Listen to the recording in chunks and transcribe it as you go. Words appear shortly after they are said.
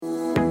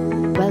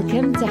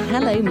Welcome to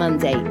Hello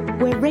Monday,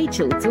 where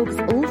Rachel talks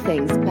all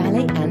things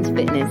ballet and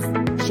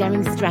fitness,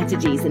 sharing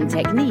strategies and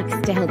techniques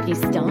to help you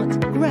start,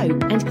 grow,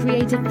 and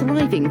create a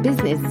thriving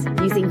business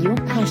using your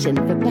passion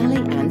for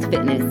ballet and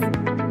fitness.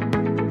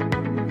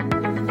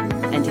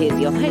 And here's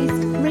your host,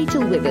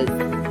 Rachel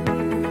Withers.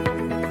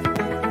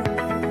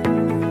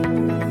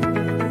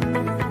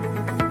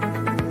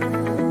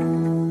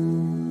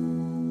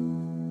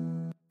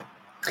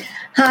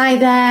 Hi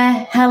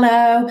there,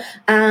 hello,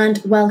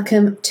 and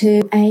welcome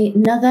to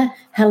another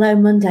Hello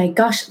Monday.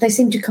 Gosh, they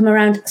seem to come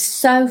around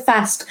so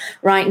fast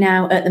right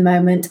now at the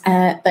moment,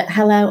 but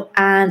hello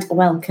and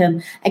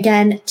welcome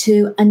again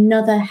to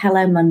another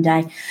Hello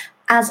Monday.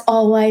 As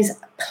always,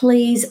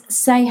 please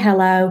say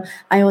hello.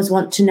 I always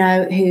want to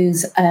know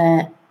who's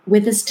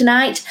with us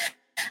tonight.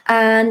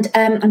 And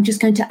I'm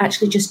just going to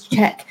actually just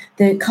check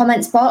the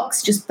comments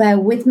box. Just bear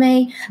with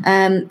me.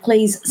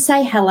 Please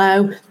say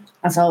hello,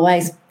 as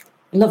always.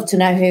 Love to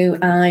know who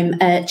I'm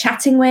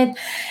chatting with.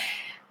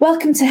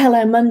 Welcome to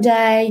Hello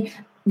Monday.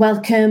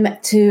 Welcome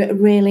to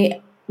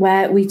really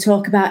where we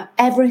talk about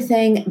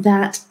everything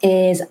that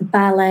is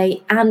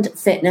ballet and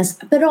fitness,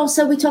 but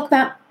also we talk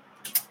about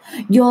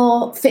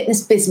your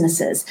fitness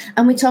businesses,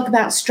 and we talk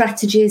about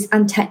strategies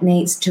and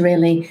techniques to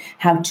really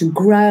how to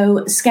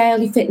grow, scale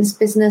your fitness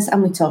business,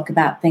 and we talk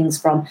about things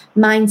from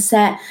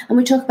mindset, and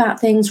we talk about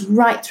things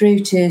right through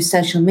to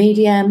social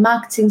media,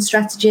 marketing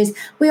strategies.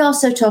 We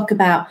also talk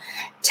about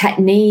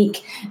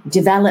technique,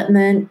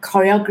 development,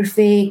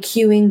 choreography,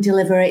 cueing,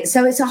 delivery.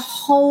 So it's a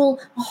whole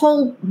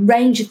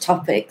range of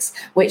topics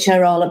which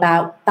are all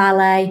about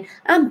ballet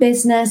and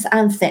business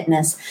and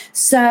fitness.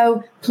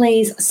 So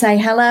please say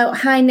hello.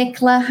 Hi,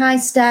 Nicola. Hi,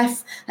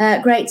 Steph.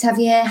 Great to have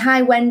you here.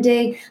 Hi,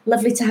 Wendy.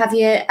 Lovely to have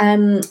you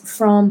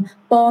from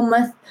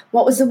Bournemouth.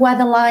 What was the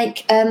weather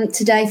like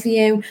today for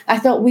you? I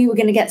thought we were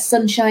going to get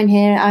sunshine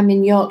here. I'm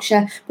in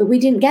Yorkshire, but we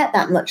didn't get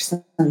that much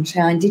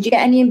sunshine. Did you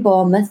get any in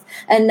Bournemouth?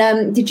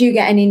 And did you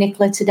get any,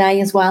 Nicola, today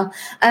as well?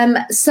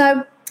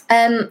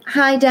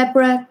 Hi,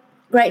 Deborah.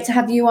 Great to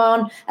have you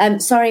on.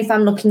 Sorry if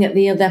I'm looking at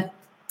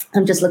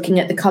I'm just looking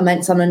at the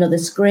comments on another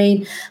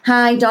screen.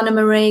 Hi, Donna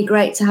Marie.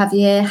 Great to have you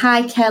here.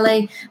 Hi,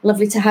 Kelly.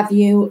 Lovely to have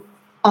you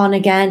on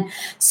again.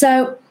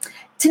 So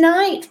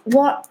tonight,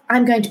 what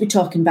I'm going to be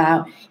talking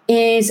about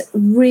is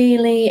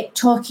really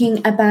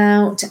talking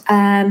about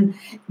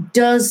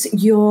does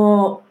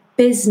your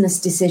business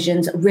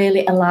decisions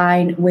really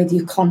align with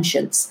your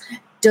conscience?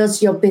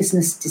 Does your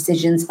business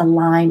decisions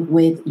align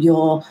with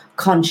your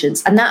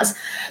conscience? And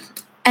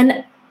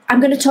I'm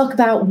going to talk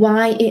about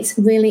why it's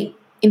really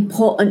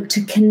important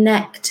to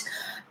connect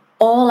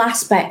all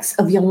aspects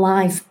of your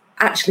life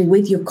actually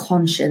with your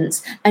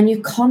conscience. And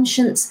your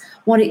conscience,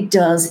 what it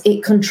does,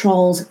 it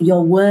controls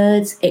your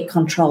words, it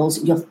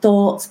controls your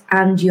thoughts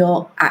and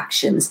your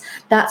actions.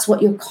 That's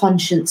what your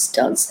conscience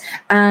does.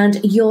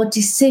 And your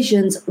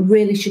decisions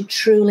really should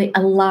truly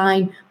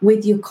align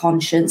with your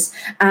conscience,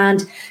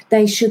 and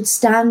they should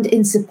stand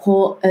in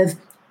support of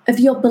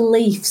your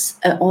beliefs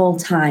at all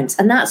times.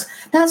 And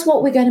that's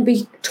what we're going to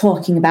be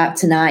talking about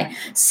tonight.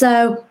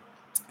 So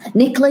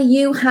Nicola,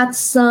 you had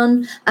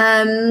son,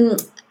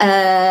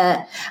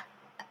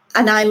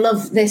 and I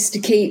love this to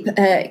keep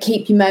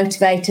you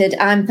motivated.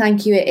 And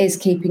thank you, it is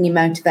keeping you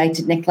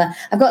motivated, Nicola.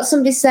 I've got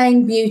somebody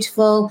saying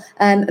beautiful,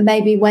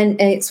 maybe when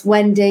it's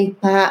Wendy,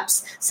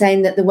 perhaps,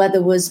 saying that the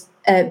weather was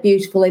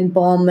beautiful in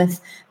Bournemouth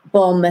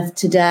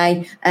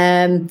today.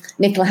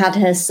 Nicola had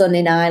her son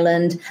in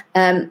Ireland.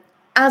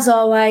 As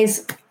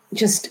always,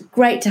 just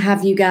great to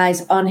have you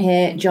guys on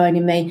here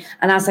joining me.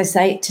 And as I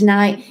say,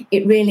 tonight,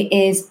 it really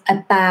is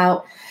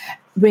about,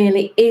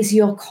 is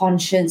your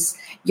conscience,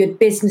 your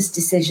business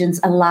decisions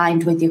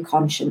aligned with your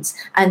conscience?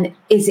 And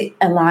is it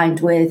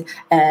aligned with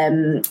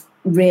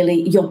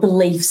really your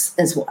beliefs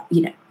as well,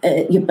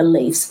 your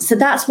beliefs? So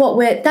that's what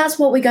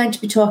we're going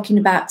to be talking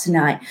about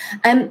tonight.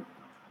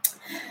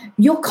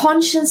 Your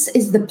conscience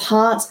is the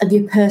part of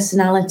your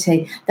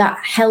personality that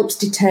helps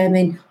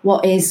determine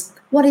what is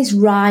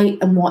right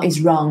and what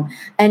is wrong.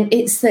 And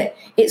it's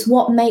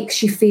what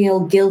makes you feel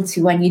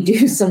guilty when you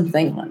do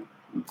something.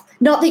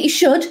 Not that you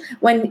should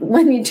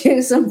when you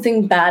do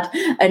something bad,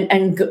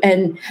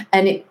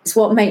 and it's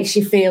what makes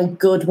you feel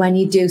good when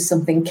you do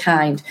something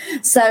kind.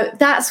 So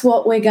that's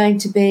what we're going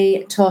to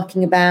be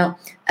talking about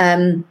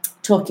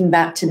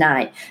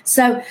tonight.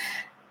 So,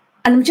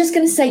 and I'm just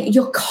going to say,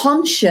 your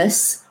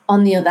conscious,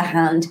 on the other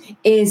hand,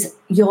 is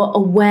your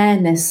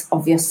awareness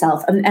of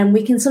yourself, and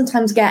we can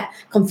sometimes get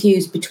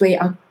confused between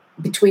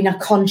our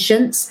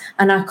conscience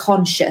and our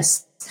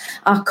conscious.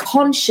 Our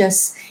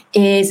conscious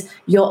is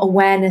your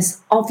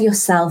awareness of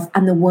yourself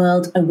and the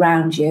world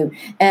around you.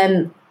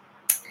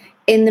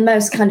 in the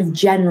most kind of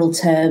general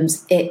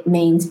terms, it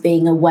means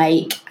being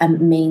awake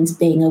and means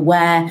being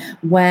aware,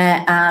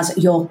 whereas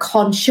your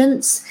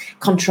conscience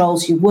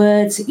controls your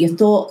words, your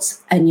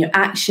thoughts and your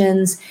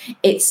actions.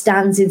 It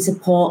stands in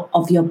support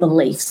of your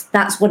beliefs.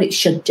 That's what it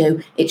should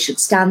do. It should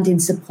stand in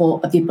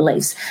support of your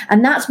beliefs.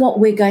 And that's what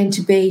we're going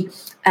to be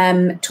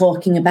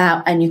talking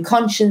about. And your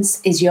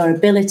conscience is your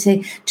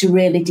ability to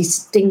really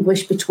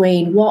distinguish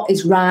between what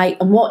is right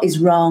and what is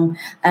wrong,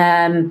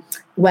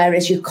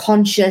 whereas your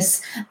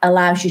conscious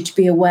allows you to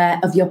be aware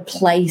of your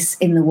place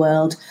in the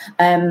world,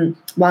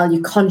 while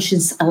your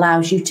conscience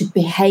allows you to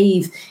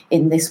behave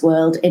in this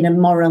world in a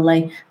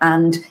morally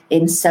and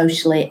in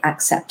socially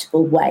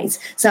acceptable ways.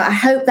 So I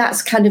hope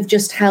that's kind of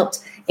just helped.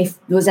 If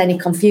there was any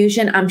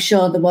confusion, I'm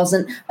sure there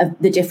wasn't,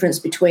 the difference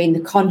between the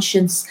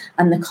conscience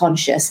and the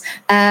conscious.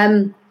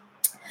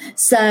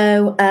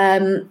 So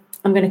I'm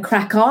going to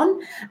crack on,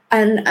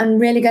 and I'm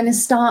really going to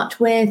start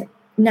with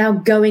now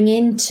going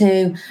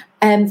into,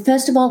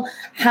 first of all,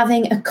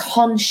 having a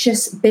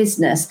conscious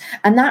business.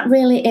 And that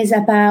really is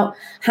about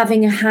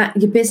having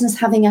your business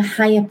having a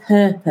higher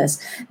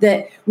purpose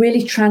that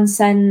really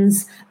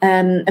transcends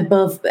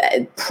above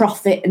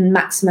profit and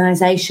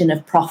maximization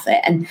of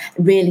profit, and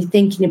really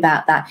thinking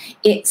about that.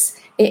 It's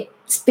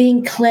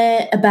being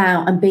clear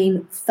about and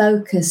being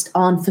focused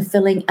on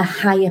fulfilling a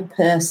higher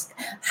purpose.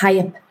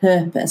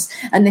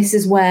 And this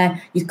is where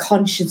your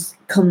conscience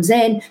comes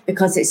in,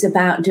 because it's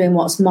about doing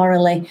what's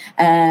morally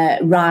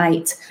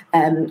right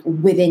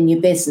within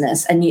your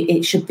business, and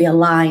it should be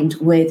aligned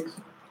with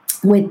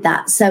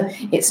that. So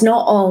it's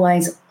not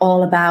always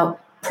all about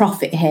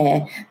profit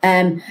here,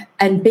 and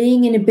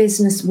being in a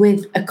business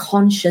with a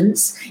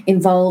conscience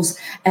involves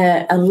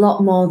a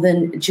lot more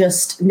than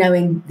just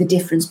knowing the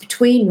difference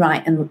between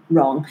right and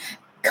wrong.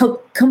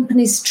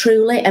 Companies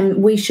truly,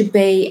 and we should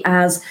be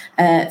as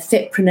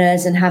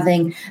fitpreneurs and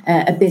having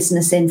a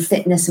business in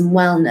fitness and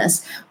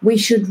wellness, we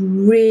should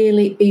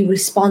really be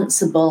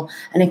responsible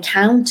and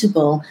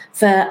accountable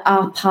for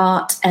our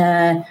part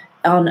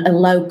on a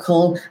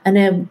local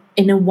and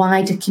in a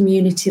wider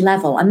community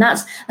level. And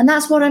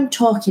that's what I'm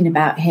talking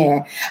about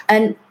here.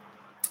 And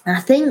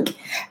I think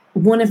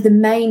one of the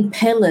main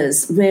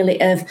pillars really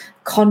of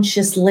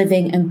conscious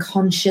living and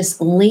conscious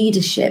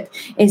leadership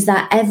is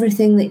that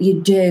everything that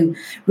you do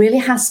really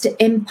has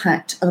to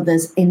impact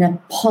others in a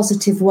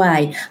positive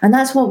way. And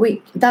that's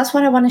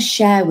what I want to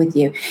share with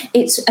you.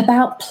 It's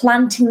about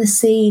planting the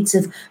seeds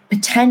of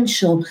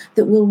potential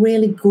that will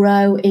really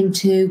grow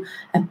into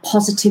a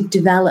positive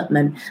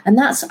development. And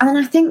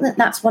I think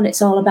that's what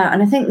it's all about.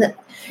 And I think that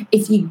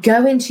if you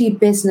go into your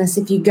business,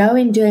 if you go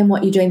in doing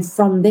what you're doing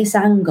from this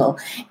angle,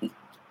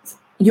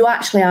 you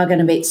actually are going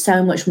to be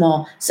so much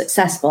more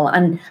successful.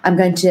 And I'm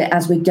going to,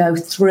 as we go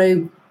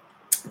through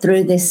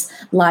this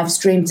live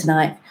stream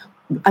tonight,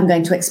 I'm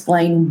going to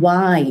explain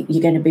why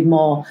you're going to be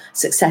more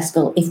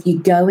successful if you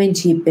go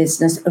into your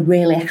business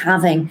really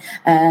having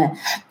a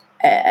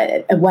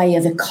way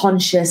of a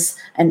conscious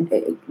and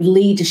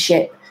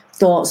leadership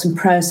thoughts and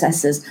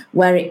processes,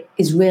 where it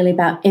is really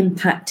about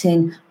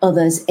impacting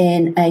others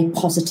in a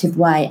positive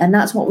way. And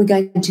that's what we're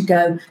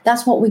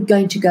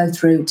going to go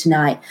through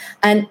tonight.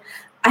 And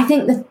I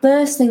think the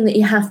first thing that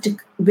you have to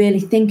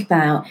really think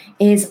about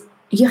is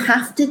you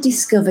have to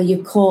discover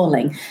your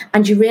calling,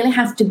 and you really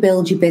have to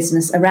build your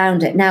business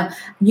around it. Now,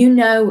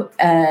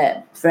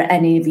 for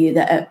any of you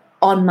that are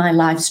on my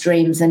live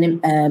streams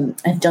and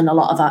have done a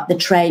lot of the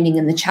training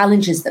and the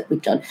challenges that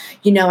we've done,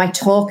 I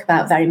talk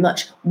about very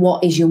much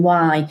what is your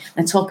why.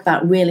 I talk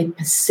about really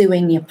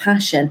pursuing your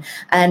passion.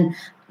 And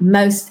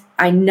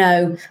I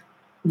know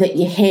that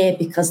you're here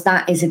because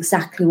that is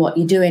exactly what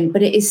you're doing.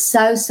 But it is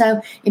so,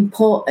 so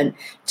important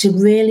to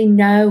really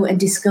know and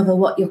discover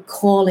what your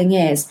calling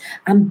is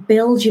and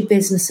build your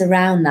business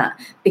around that,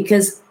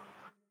 because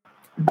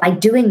by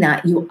doing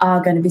that, you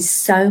are going to be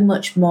so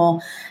much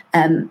more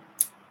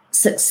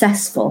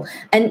successful.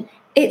 And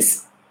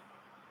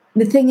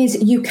the thing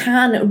is, you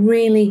can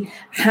really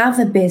have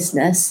a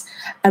business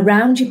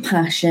around your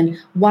passion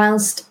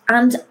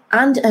and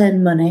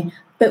earn money,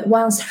 but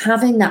whilst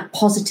having that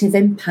positive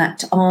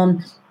impact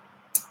on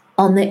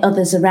the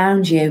others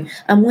around you.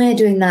 And we're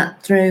doing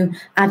that through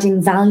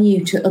adding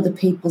value to other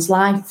people's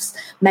lives,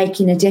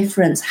 making a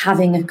difference,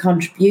 having a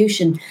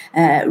contribution,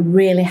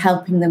 really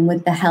helping them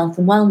with their health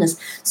and wellness.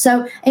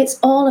 So it's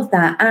all of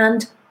that.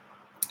 And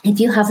if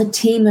you have a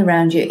team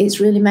around you, it's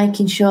really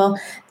making sure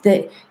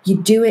that you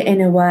do it in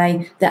a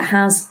way that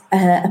has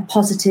a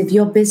positive,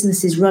 your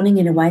business is running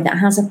in a way that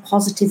has a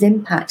positive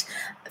impact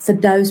for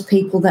those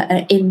people that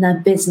are in their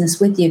business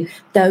with you,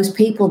 those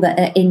people that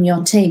are in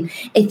your team.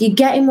 If you're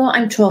getting what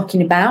I'm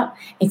talking about,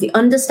 if you're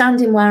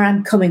understanding where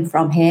I'm coming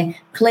from here,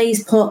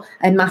 please put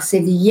a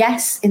massive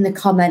yes in the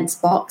comments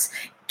box.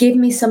 Give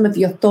me some of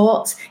your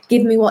thoughts.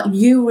 Give me what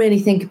you really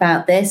think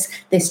about this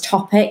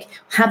topic.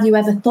 Have you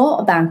ever thought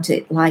about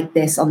it like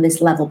this on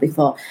this level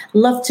before?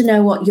 Love to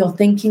know what you're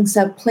thinking.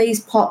 So please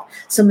pop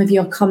some of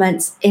your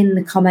comments in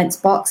the comments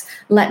box.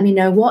 Let me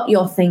know what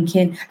you're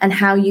thinking and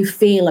how you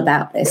feel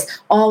about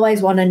this.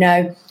 Always want to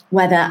know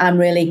whether I'm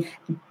really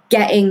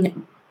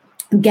getting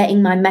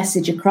getting my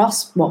message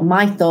across, what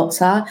my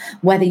thoughts are,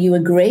 whether you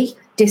agree,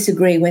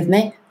 disagree with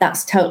me,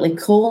 that's totally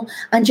cool.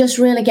 And just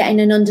really getting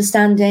an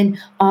understanding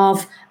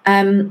of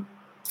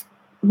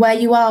where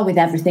you are with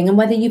everything and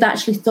whether you've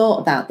actually thought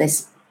about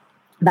this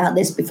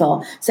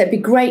before. So it'd be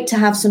great to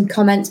have some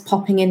comments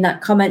popping in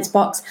that comments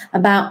box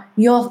about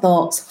your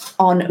thoughts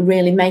on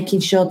really making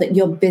sure that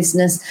your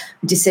business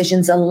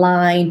decisions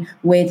align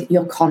with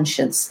your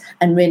conscience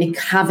and really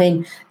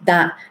having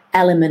that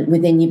element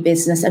within your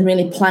business and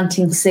really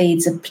planting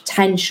seeds of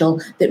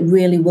potential that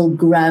really will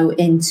grow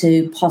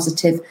into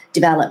positive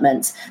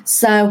development.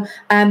 So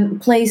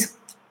please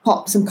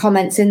pop some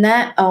comments in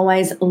there.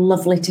 Always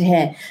lovely to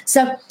hear.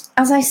 So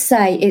as I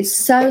say, it's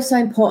so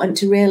important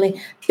to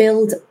really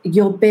build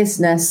your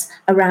business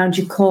around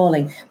your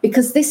calling,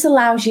 because this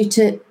allows you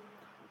to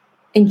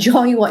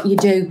enjoy what you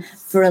do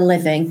for a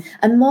living.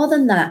 And more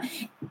than that,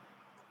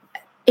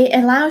 it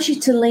allows you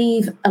to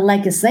leave a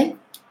legacy,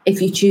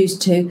 if you choose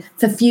to,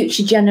 for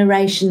future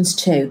generations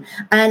too.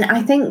 And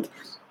I think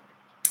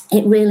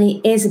it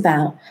really is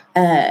about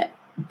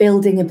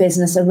building a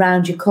business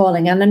around your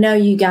calling. And I know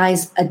you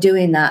guys are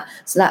doing that,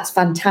 so that's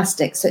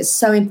fantastic. So it's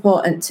so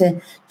important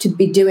to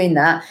be doing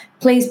that.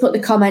 Please put the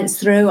comments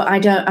through. I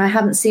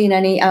haven't seen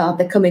any.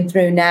 They're coming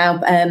through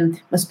now.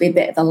 Must be a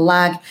bit of a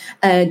lag.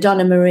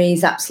 Donna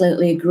Marie's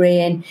absolutely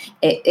agreeing.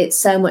 It's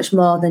so much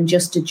more than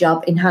just a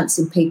job.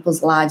 Enhancing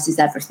people's lives is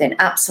everything.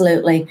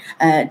 Absolutely,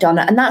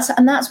 Donna. And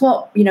that's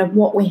what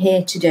what we're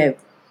here to do.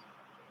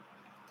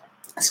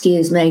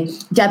 Excuse me.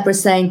 Deborah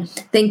saying,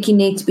 think you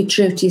need to be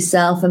true to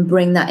yourself and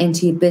bring that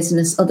into your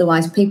business.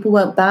 Otherwise, people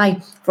won't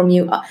buy from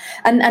you.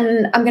 And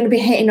I'm going to be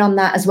hitting on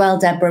that as well,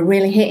 Deborah,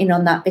 really hitting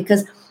on that,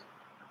 because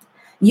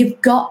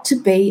you've got to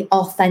be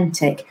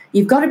authentic.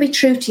 You've got to be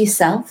true to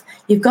yourself.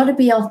 You've got to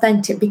be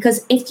authentic,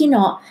 because if you're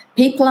not,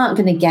 people aren't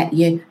going to get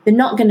you. They're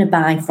not going to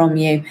buy from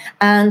you.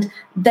 And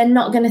they're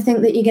not going to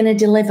think that you're going to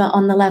deliver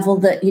on the level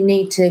that you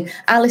need to.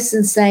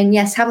 Alison's saying,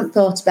 yes, haven't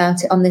thought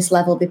about it on this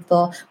level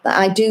before, but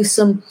I do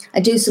some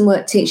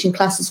work teaching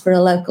classes for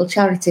a local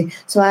charity.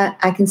 So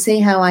I can see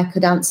how I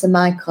could answer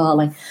my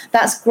calling.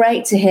 That's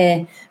great to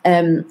hear,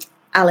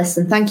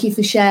 Alison. Thank you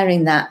for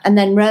sharing that. And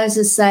then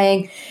Rosa's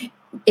saying,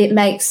 it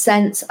makes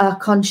sense. Our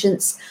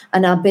conscience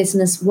and our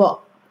business,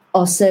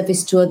 our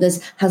service to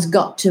others has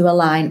got to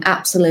align.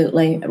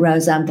 Absolutely,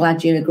 Rosa. I'm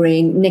glad you're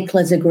agreeing.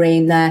 Nicola's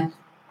agreeing there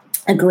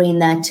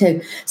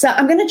too. So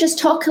I'm going to just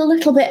talk a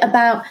little bit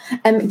about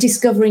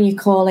discovering your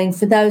calling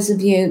for those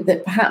of you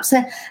that perhaps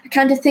are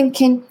kind of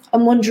thinking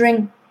and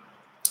wondering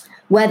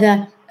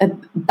whether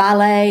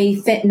ballet,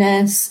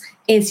 fitness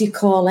is your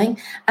calling.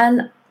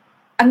 And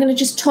I'm going to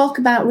just talk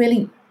about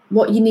really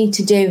what you need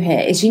to do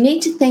here is you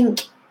need to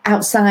think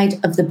outside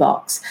of the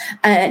box,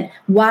 and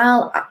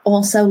while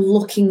also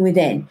looking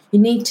within. You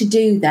need to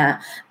do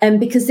that,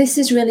 because this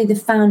is really the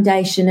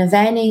foundation of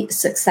any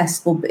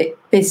successful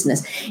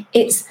business.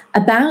 It's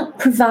about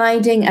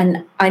providing,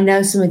 and I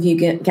know some of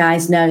you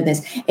guys know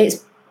this,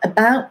 it's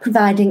about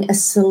providing a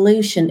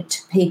solution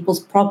to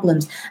people's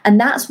problems. And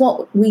that's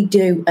what we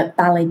do at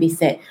Ballet Be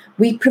Fit.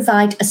 We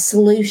provide a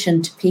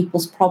solution to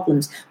people's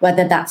problems,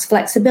 whether that's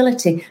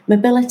flexibility,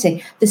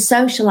 mobility, the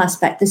social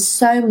aspect. There's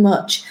so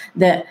much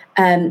that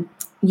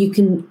you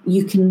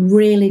can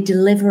really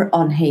deliver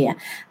on here.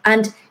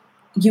 And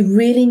you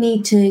really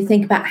need to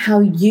think about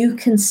how you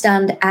can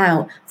stand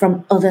out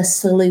from other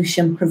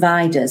solution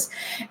providers.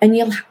 And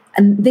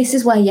this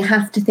is where you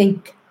have to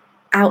think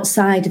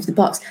outside of the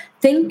box.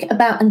 Think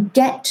about and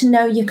get to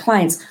know your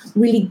clients.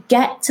 Really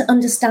get to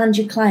understand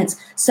your clients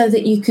so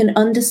that you can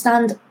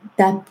understand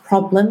their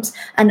problems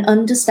and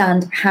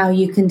understand how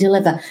you can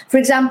deliver. For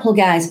example,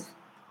 guys,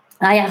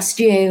 I asked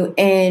you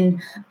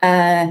in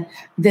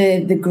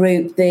the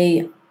group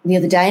the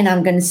other day, and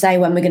I'm going to say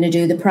when we're going to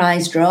do the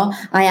prize draw,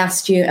 I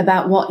asked you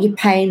about what your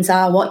pains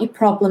are, what your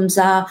problems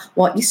are,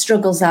 what your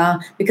struggles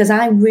are, because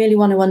I really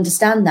want to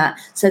understand that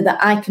so that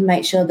I can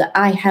make sure that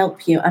I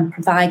help you and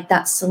provide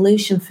that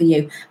solution for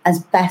you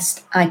as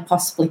best I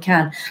possibly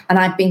can. And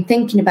I've been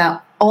thinking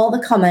about all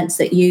the comments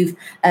that you've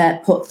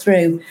put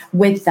through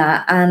with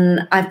that,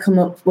 and I've come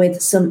up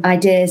with some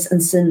ideas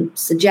and some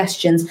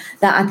suggestions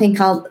that I think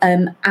I'll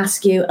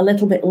ask you a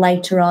little bit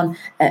later on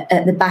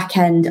at the back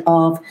end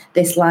of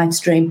this live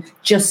stream,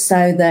 just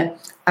so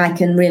that I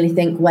can really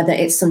think whether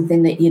it's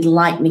something that you'd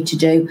like me to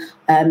do,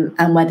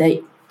 and whether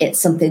it's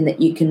something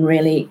that you can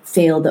really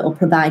feel that will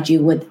provide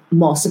you with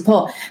more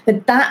support.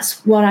 But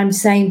that's what I'm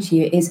saying to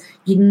you, is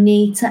you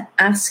need to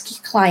ask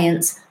your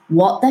clients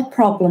what their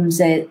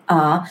problems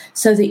are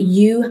so that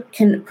you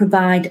can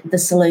provide the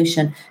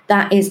solution.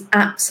 That is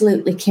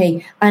absolutely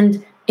key.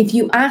 And if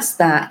you ask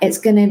that, it's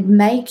going to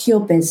make your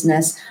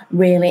business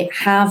really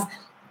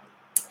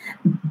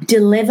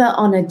deliver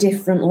on a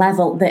different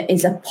level that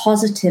is a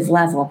positive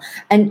level.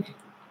 And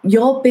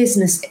your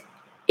business,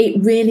 it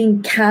really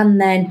can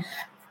then,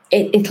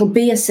 it'll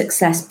be a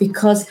success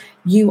because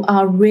you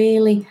are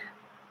really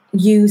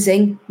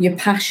using your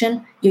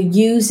passion, you're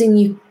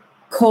using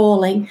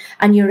calling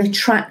and you're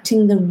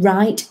attracting the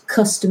right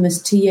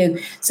customers to you.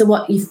 So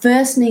what you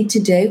first need to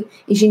do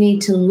is you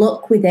need to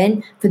look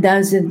within. For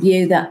those of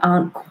you that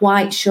aren't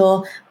quite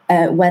sure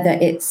whether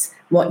it's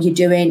what you're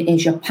doing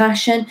is your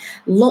passion,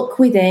 look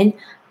within,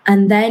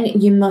 and then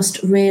you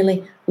must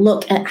really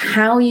look at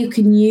how you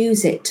can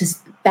use it to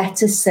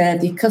better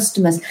serve your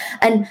customers.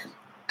 And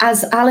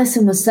as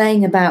Alison was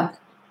saying about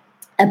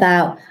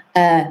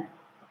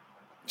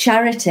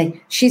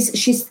charity,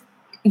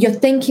 you're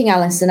thinking,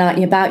 Alison, aren't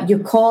you, about your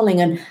calling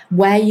and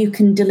where you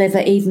can deliver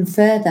even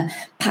further.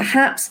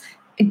 Perhaps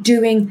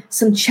doing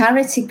some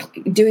charity,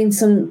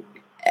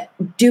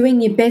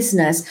 doing your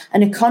business,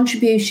 and a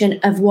contribution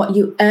of what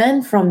you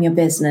earn from your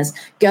business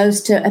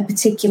goes to a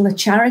particular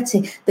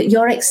charity that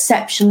you're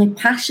exceptionally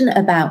passionate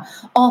about.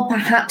 Or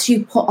perhaps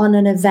you put on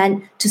an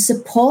event to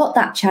support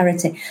that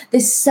charity.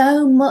 There's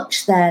so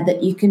much there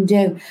that you can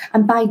do.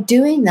 And by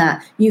doing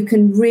that, you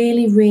can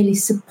really, really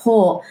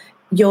support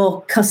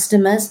your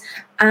customers,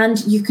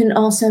 and you can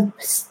also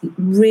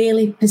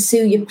really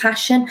pursue your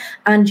passion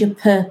and your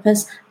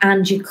purpose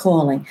and your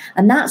calling.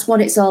 And that's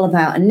what it's all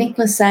about. And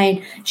Nicola's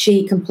saying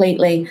she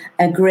completely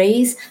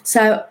agrees.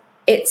 So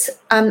it's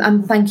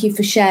thank you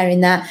for sharing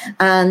that.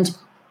 And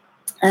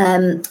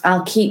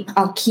I'll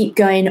keep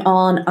going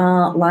on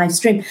our live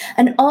stream.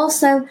 And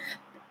also,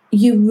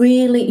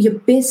 your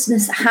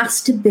business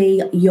has to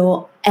be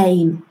your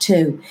aim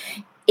too.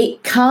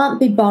 It can't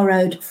be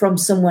borrowed from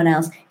someone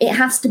else. It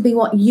has to be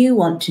what you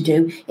want to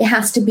do. It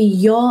has to be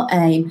your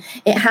aim.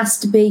 It has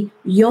to be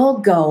your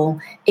goal.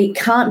 It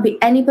can't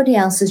be anybody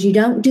else's. You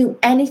don't do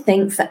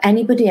anything for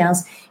anybody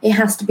else. It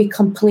has to be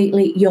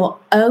completely your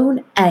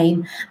own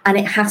aim, and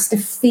it has to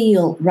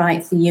feel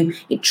right for you.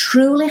 It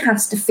truly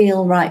has to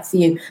feel right for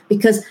you,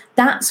 because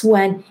that's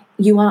when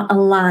you are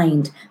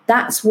aligned.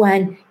 That's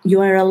when you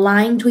are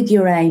aligned with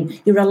your aim.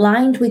 You're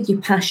aligned with your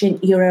passion.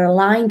 You're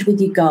aligned with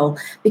your goal.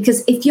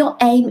 Because if your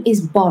aim is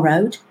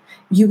borrowed,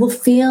 you will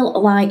feel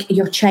like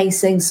you're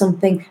chasing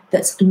something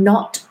that's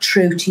not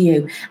true to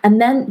you. And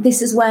then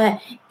this is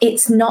where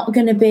it's not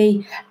going to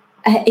be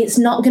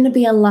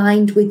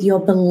aligned with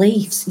your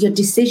beliefs. Your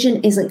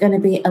decision isn't going to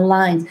be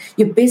aligned.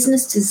 Your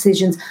business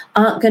decisions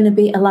aren't going to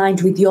be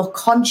aligned with your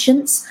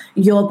conscience,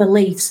 your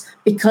beliefs,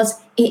 because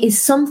it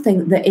is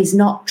something that is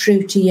not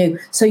true to you.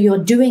 So you're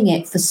doing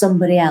it for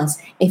somebody else.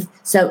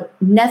 So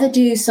never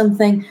do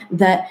something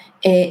that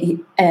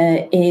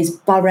is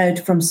borrowed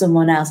from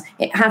someone else.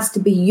 It has to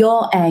be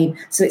your aim.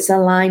 So it's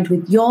aligned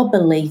with your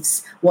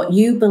beliefs, what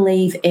you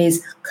believe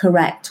is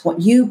correct,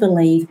 what you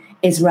believe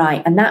is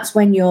right. And that's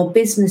when your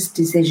business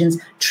decisions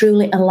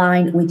truly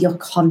align with your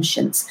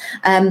conscience.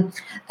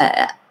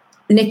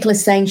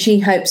 Nicola's saying she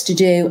hopes to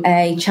do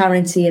a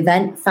charity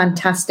event.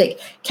 Fantastic.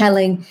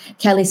 Kelly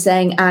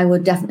saying, I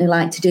would definitely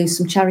like to do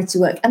some charity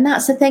work. And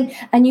that's the thing.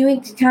 And you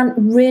can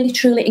really,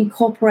 truly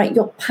incorporate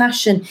your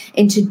passion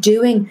into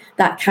doing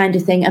that kind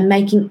of thing and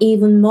making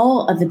even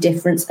more of a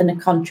difference and a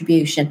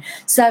contribution.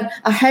 So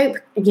I hope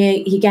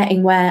you're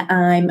getting where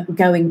I'm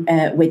going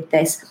with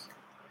this.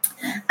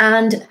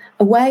 And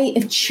a way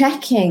of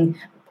checking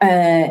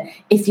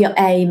if your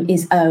aim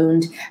is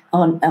owned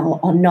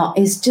or not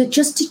is to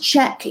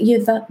check your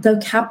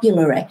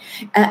vocabulary.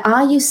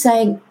 Are you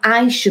saying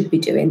I should be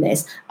doing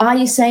this? Are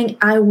you saying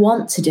I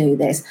want to do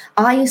this?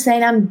 Are you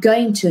saying I'm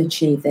going to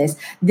achieve this?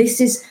 This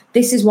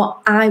is what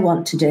I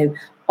want to do.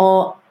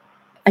 Or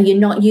are you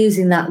not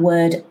using that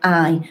word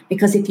I?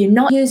 Because if you're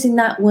not using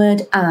that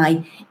word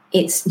I,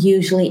 it's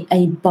usually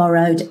a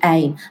borrowed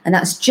aim. And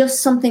that's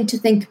just something to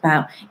think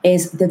about,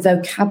 is the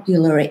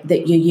vocabulary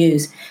that you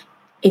use.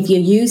 If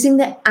you're using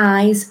the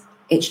I's,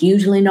 it's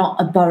usually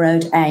not a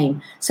borrowed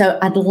aim. So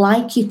I'd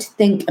like you to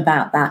think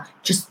about that.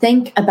 Just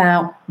think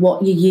about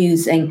what you're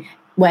using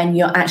when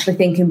you're actually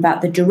thinking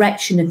about the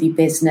direction of your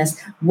business,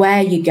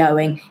 where you're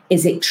going.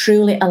 Is it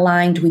truly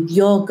aligned with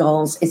your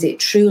goals? Is it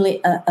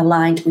truly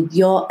aligned with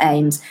your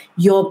aims,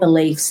 your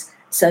beliefs?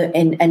 So,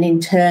 in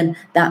turn,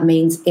 that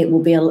means it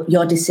will be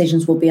your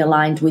decisions will be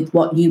aligned with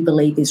what you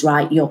believe is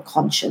right, your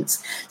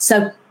conscience.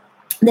 So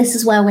this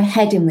is where we're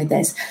heading with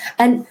this.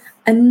 And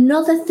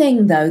another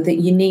thing, though, that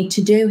you need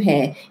to do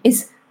here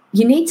is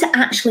you need to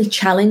actually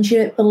challenge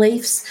your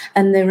beliefs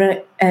and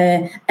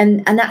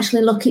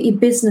actually look at your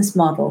business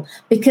model.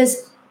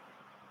 Because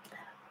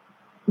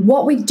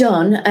what we've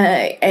done,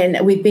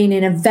 and we've been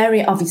in a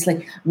very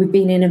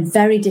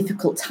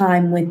difficult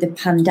time with the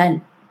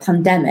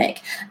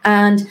pandemic,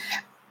 and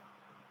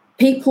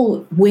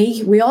people,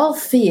 we all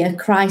fear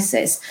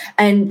crisis,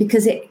 and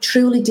because it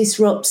truly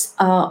disrupts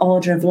our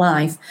order of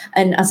life.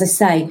 And as I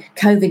say,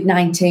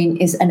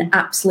 COVID-19 is an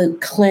absolute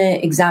clear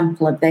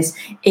example of this.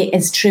 It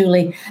has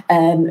truly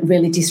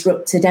really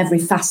disrupted every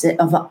facet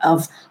of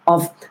our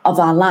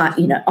life,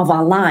 of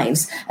our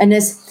lives. And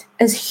as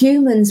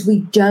humans,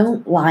 we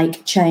don't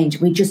like change.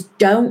 We just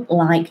don't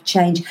like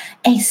change,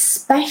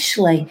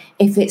 especially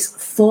if it's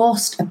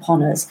forced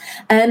upon us.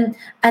 And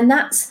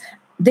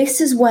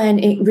this is when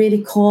it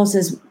really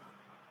causes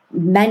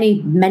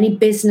many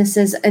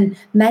businesses and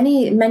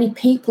many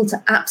people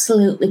to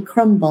absolutely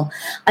crumble.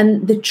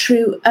 And the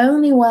true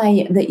only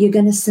way that you're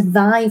going to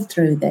survive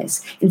through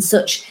this in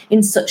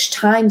such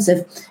times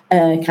of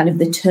kind of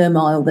the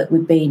turmoil that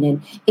we've been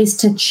in is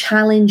to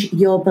challenge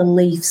your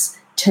beliefs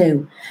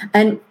too.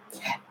 And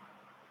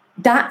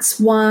that's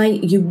why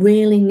you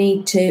really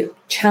need to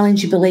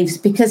challenge your beliefs,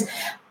 because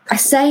I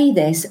say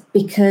this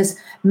because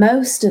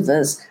most of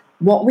us,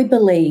 what we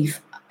believe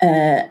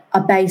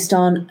are based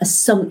on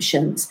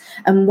assumptions.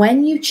 And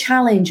when you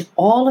challenge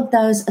all of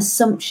those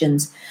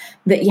assumptions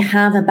that you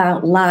have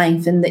about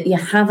life and that you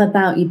have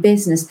about your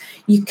business,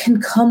 you can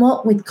come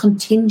up with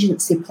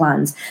contingency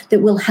plans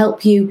that will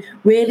help you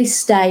really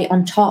stay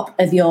on top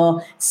of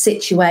your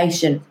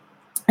situation.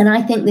 And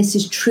I think this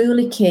is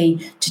truly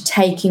key to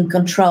taking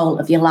control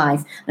of your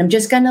life. I'm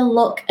just going to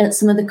look at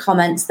some of the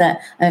comments that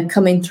are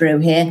coming through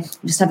here.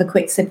 Just have a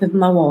quick sip of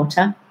my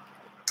water.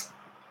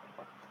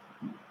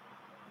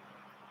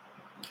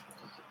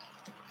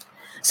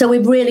 So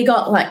we've really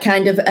got like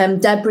kind of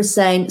Deborah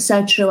saying,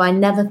 so true, I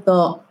never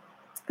thought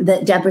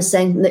that Deborah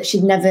saying that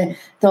she'd never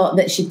thought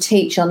that she'd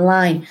teach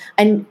online.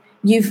 And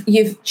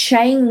you've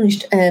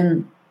changed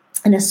an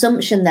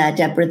assumption there,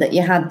 Deborah, that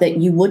you had that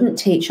you wouldn't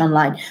teach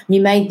online.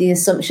 You made the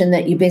assumption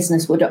that your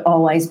business would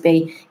always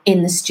be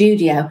in the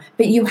studio,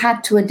 but you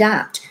had to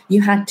adapt,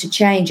 you had to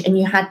change, and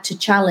you had to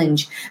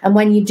challenge. And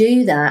when you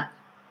do that,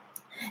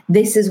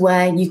 this is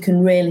where you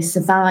can really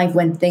survive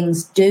when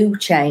things do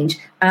change.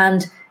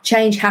 And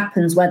change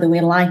happens whether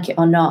we like it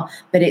or not,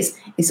 but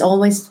it's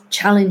always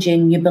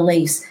challenging your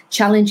beliefs,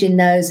 challenging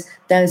those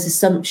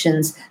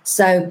assumptions.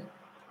 So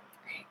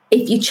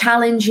if you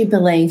challenge your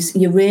beliefs,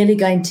 you're really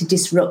going to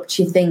disrupt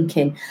your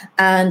thinking.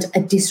 And a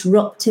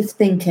disruptive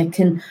thinker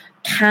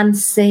can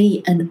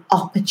see an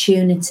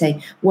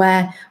opportunity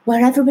where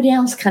everybody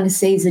else kind of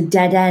sees a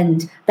dead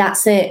end.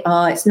 That's it.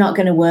 Oh, it's not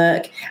going to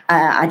work.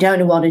 I don't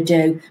know what to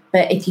do.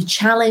 But if you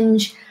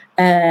challenge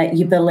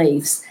your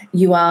beliefs,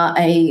 you are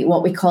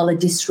what we call a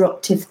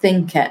disruptive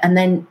thinker. And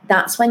then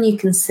that's when you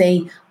can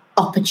see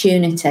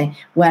opportunity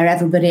where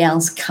everybody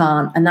else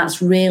can't. And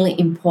that's really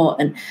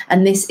important.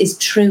 And this is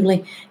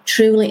truly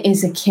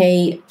is a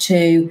key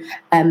to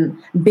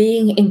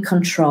being in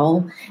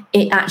control.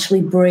 It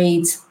actually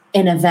breeds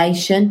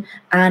innovation,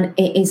 and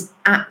it is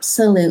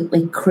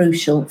absolutely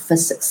crucial for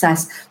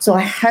success. So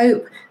I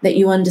hope that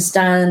you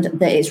understand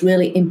that it's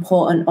really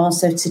important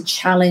also to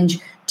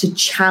challenge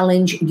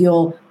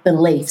your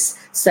beliefs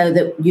so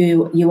that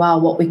you are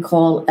what we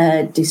call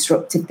a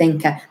disruptive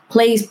thinker.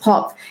 Please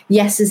pop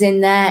yeses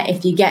in there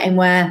if you're getting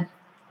where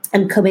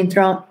I'm coming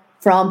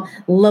from.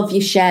 Love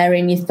you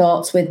sharing your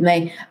thoughts with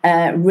me,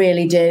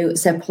 really do.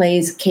 So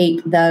please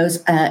keep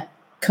those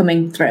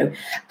coming through.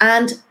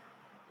 And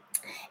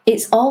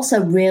it's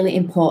also really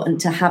important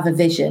to have a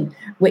vision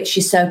which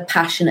you're so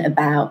passionate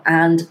about,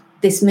 and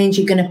this means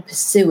you're going to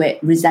pursue it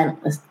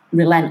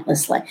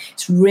relentlessly.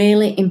 It's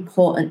really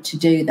important to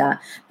do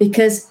that,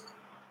 because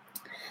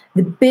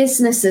the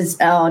businesses,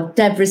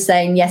 Deborah's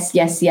saying yes.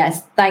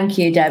 Thank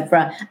you,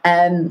 Deborah.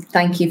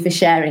 Thank you for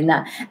sharing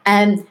that.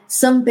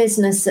 Some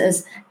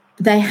businesses,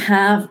 they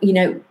have,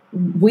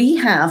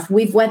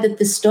 we've weathered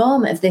the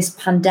storm of this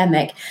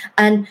pandemic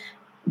and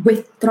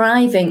we're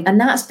thriving. And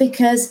that's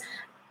because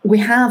we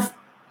have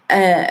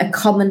a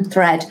common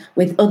thread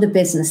with other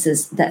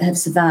businesses that have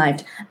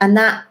survived. And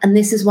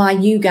this is why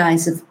you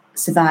guys have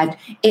survived.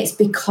 It's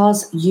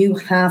because you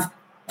have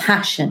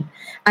passion.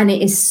 And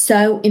it is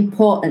so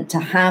important to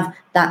have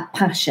that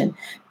passion,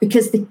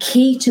 because the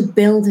key to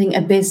building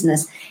a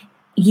business,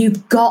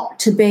 you've got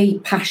to be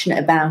passionate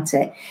about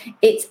it.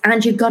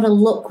 And you've got to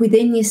look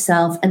within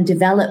yourself and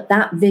develop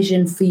that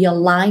vision for your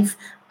life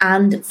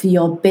and for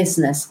your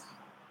business.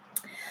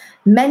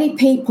 Many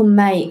people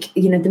make,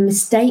 the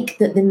mistake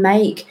that they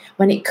make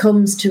when it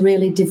comes to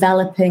really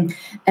developing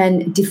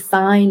and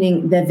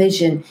defining their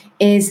vision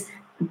is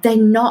they're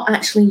not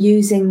actually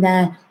using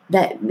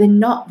they've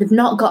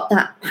not got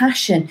that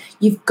passion.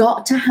 You've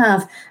got to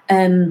have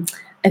a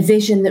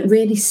vision that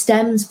really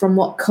stems from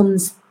what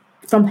comes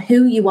from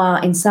who you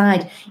are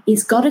inside.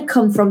 It's got to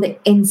come from the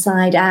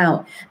inside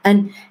out.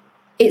 And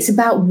it's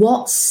about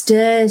what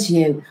stirs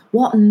you,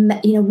 what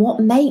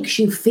makes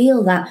you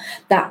feel that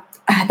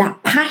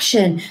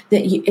passion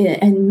that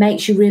and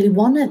makes you really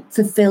want to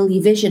fulfill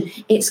your vision.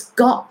 It's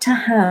got to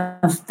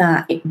have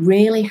that. It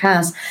really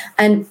has.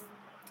 And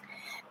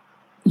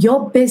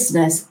your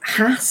business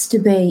has to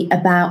be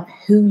about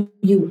who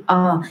you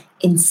are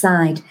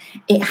inside.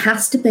 It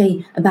has to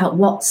be about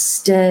what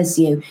stirs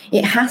you.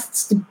 It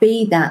has to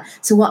be that.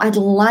 So what I'd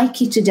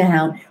like you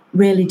to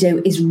really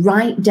do is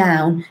write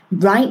down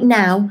right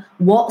now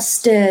what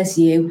stirs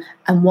you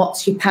and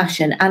what's your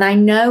passion. And I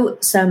know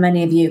so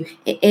many of you,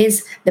 it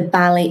is the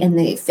ballet and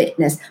the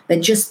fitness, but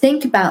just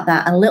think about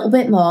that a little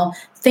bit more.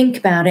 Think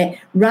about it.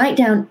 Write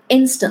down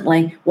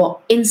instantly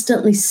what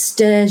instantly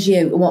stirs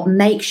you, what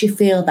makes you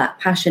feel that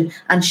passion,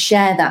 and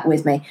share that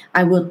with me.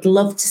 I would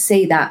love to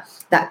see that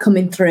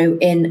coming through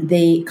in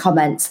the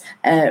comments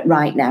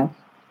right now.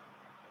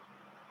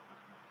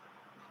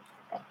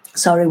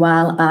 Sorry,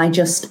 while I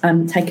just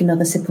take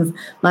another sip of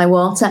my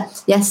water.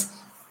 Yes.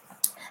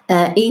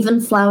 Even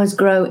flowers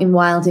grow in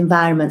wild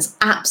environments.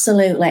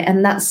 Absolutely.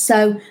 And that's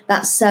so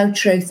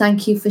true.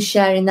 Thank you for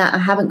sharing that. I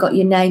haven't got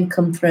your name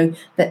come through,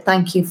 but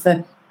thank you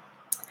for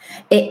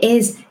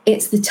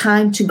it's the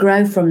time to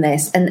grow from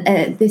this. And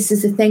this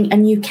is the thing,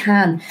 and you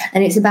can.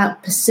 And it's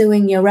about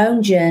pursuing your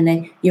own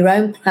journey, your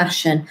own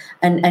passion,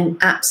 and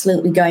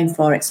absolutely going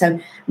for it. So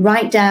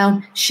write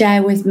down,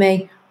 share with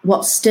me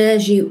what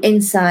stirs you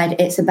inside.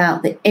 It's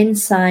about the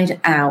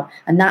inside out.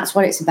 And that's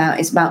what it's about.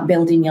 It's about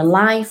building your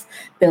life,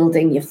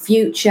 building your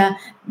future,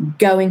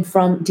 going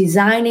from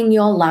designing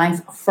your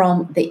life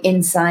from the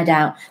inside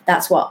out.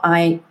 That's what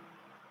I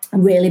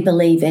really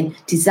believe in,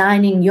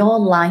 designing your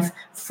life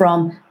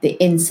from the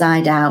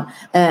inside out.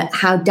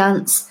 How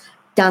dance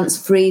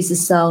frees the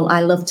soul. I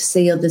love to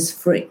see others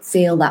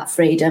feel that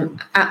freedom.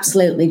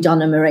 Absolutely,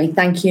 Donna Marie.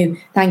 Thank you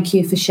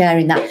for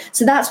sharing that.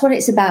 So that's what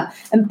it's about.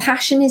 And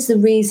passion is the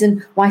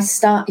reason why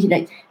startups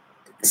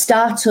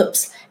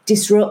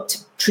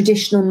disrupt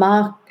traditional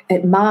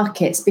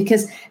markets,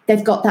 because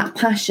they've got that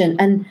passion.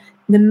 And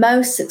the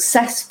most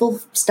successful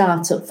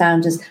startup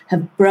founders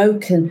have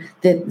broken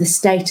the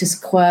status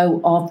quo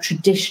of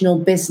traditional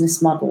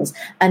business models,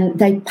 and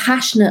they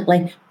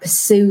passionately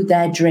pursue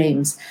their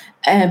dreams.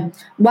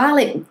 While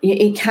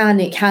it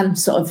can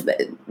sort of,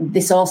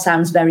 this all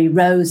sounds very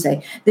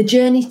rosy, the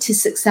journey to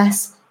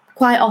success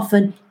quite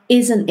often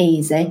isn't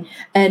easy,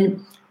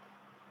 and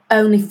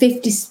only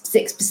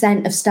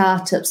 56% of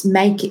startups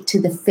make it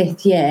to the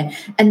 5th year.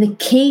 And the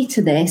key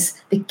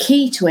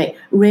to it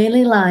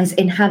really lies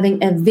in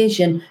having a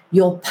vision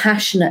you're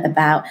passionate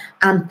about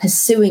and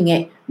pursuing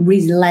it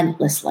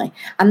relentlessly.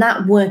 And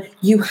that word,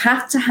 you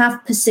have to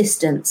have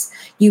persistence.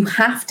 You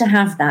have to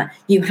have that.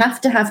 You have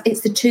to have,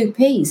 it's the 2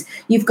 P's.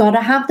 You've got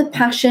to have the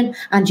passion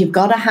and you've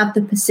got to have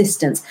the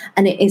persistence.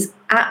 And it is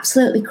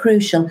absolutely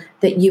crucial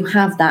that you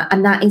have that.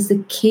 And that is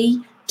the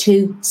key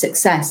to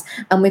success.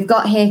 And we've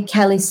got here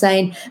Kelly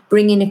saying,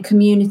 bringing a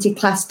community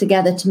class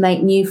together to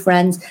make new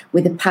friends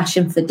with a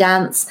passion for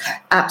dance.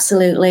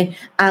 Absolutely.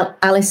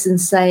 Alison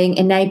saying,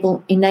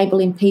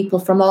 enabling people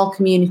from all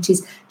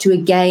communities to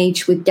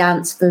engage with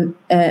dance for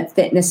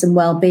fitness and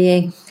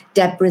well-being.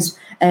 Deborah's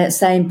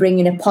saying,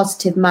 bringing a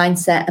positive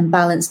mindset and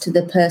balance to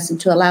the person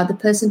to allow the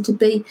person to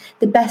be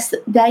the best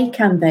that they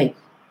can be.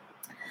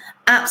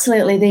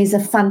 Absolutely. These are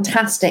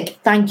fantastic.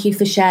 Thank you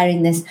for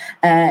sharing this.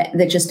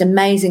 They're just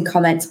amazing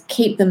comments.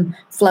 Keep them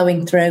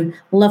flowing through.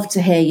 Love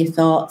to hear your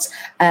thoughts.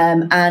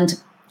 And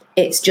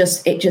it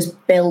just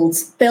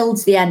builds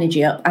the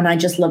energy up. And I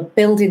just love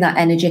building that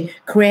energy,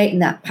 creating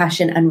that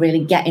passion, and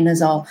really getting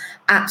us all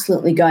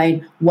absolutely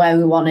going where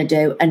we want to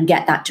do and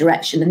get that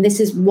direction. And this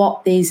is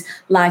what these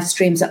live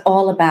streams are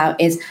all about,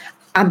 is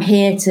I'm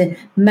here to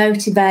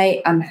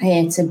motivate. I'm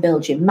here to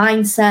build your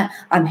mindset.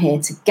 I'm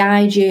here to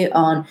guide you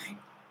on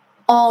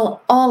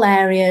all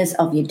areas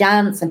of your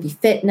dance, of your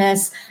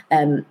fitness,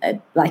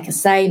 like I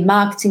say,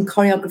 marketing,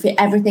 choreography,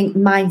 everything,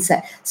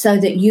 mindset, so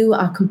that you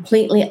are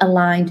completely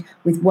aligned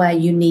with where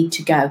you need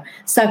to go.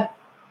 So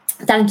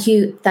thank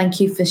you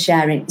for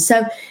sharing.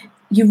 So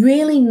you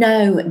really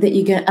know that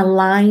you get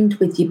aligned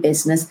with your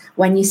business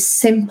when you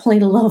simply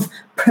love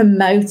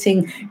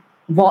promoting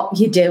what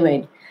you're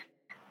doing.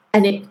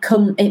 And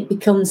it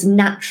becomes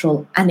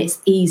natural and it's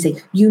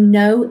easy. You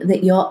know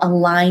that you're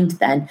aligned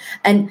then.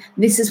 And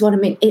this is what I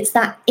mean. It's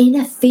that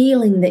inner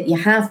feeling that you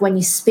have when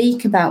you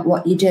speak about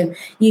what you do.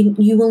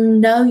 You will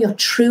know you're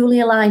truly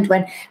aligned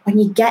when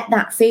you get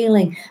that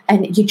feeling,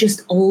 and you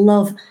just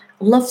love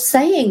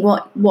saying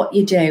what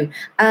you do.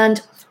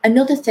 And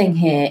another thing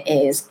here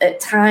is,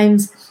 at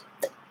times,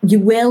 you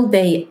will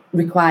be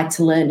required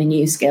to learn a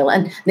new skill.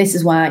 And this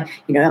is why,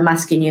 I'm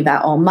asking you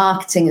about all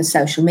marketing and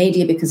social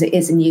media, because it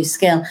is a new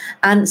skill.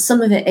 And some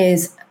of it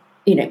is,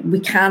 we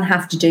can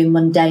have to do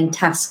mundane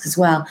tasks as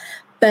well.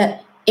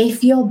 But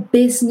if your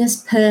business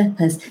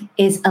purpose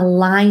is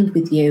aligned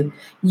with you,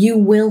 you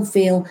will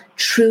feel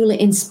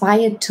truly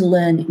inspired to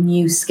learn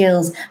new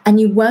skills, and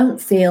you won't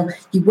feel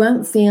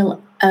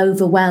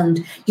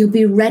overwhelmed. You'll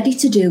be ready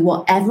to do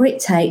whatever it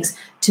takes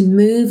to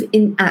move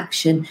in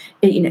action,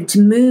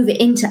 to move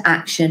into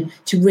action,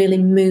 to really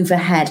move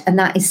ahead. And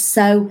that is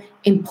so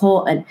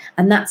important.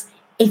 And that's,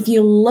 if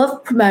you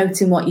love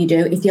promoting what you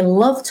do, if you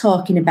love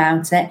talking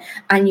about it,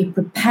 and you're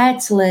prepared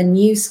to learn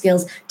new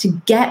skills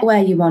to get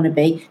where you want to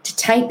be, to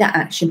take that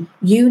action,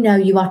 you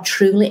are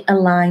truly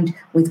aligned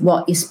with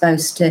what you're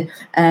supposed to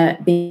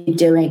be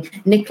doing.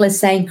 Nicola's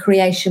saying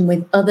creation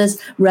with others.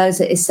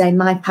 Rosa is saying,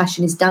 my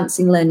passion is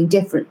dancing, learning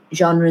different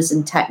genres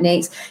and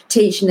techniques,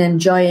 teaching,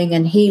 enjoying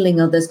and healing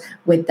others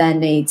with their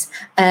needs,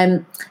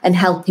 and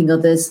helping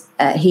others,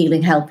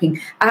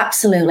 helping.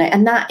 Absolutely.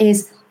 And that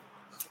is,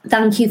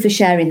 thank you for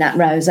sharing that,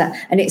 Rosa.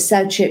 And it's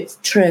so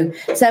true.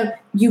 So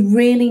you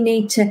really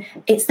need to,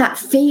 it's that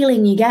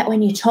feeling you get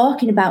when you're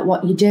talking about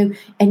what you do.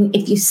 And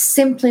if you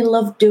simply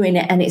love doing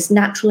it and it's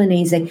natural and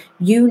easy,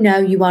 you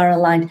are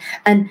aligned.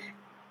 And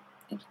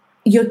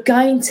you're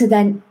going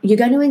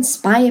to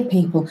inspire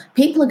people.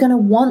 People are going to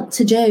want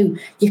to do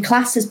your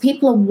classes.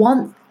 People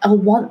want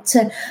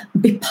to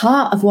be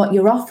part of what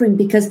you're offering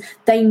because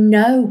they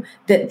know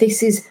that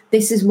this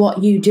is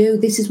what you do.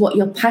 This is what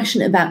you're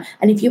passionate about.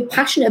 And if you're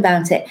passionate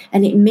about it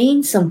and it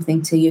means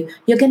something to you,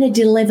 you're going to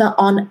deliver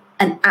on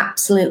an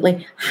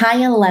absolutely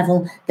higher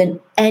level than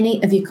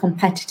any of your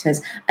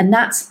competitors. And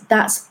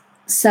that's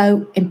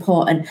so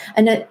important.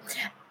 And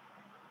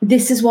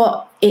this is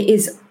what it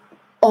is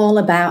all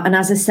about. And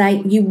as I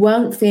say, you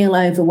won't feel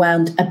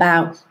overwhelmed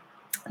about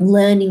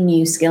learning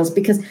new skills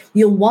because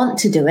you'll want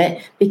to do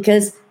it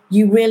because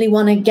you really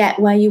want to get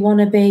where you want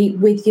to be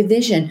with your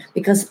vision,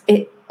 because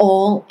it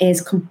all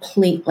is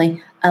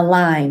completely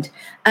aligned.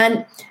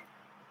 And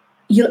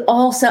you'll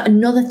also,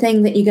 another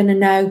thing that you're going to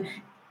know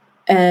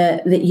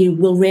that you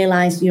will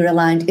realize you're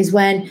aligned is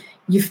when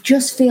you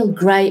just feel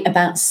great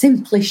about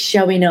simply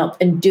showing up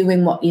and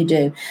doing what you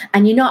do.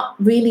 And you're not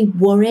really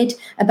worried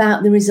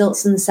about the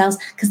results themselves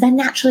because they're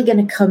naturally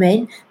going to come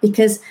in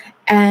because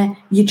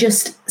you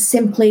just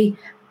simply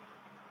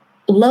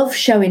love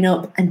showing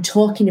up and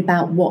talking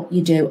about what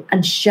you do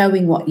and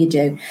showing what you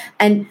do.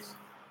 And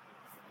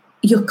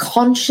you're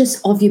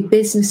conscious of your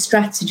business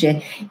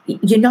strategy.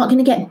 You're not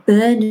going to get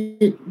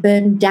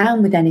burned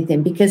down with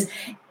anything because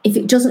if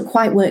it doesn't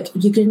quite work,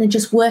 you're going to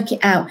just work it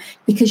out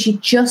because you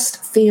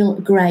just feel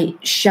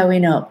great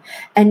showing up.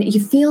 And you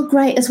feel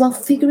great as well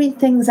figuring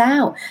things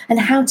out and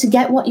how to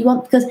get what you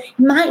want, because it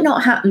might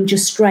not happen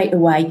just straight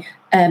away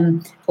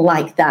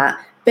like that,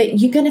 but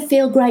you're going to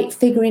feel great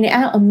figuring it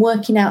out and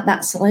working out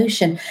that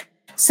solution.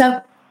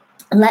 So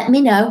let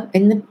me know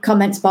in the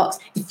comments box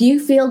if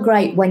you feel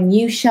great when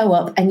you show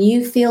up and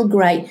you feel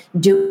great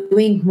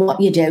doing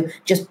what you do.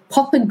 Just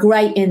pop a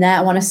great in there.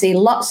 I want to see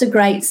lots of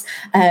greats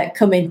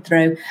coming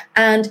through.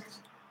 And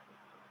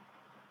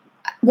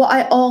what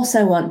I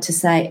also want to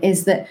say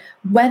is that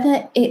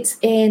whether it's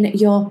in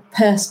your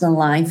personal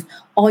life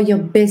or your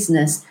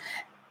business,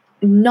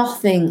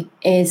 nothing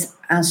is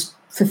as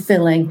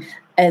fulfilling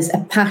as a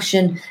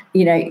passion.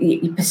 You know,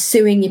 you're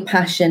pursuing your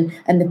passion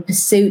and the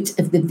pursuit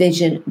of the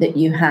vision that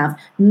you have.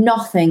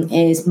 Nothing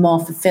is more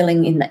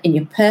fulfilling in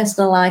your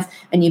personal life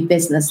and your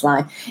business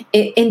life.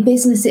 In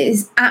business, it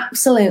is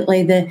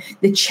absolutely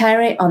the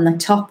cherry on the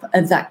top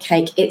of that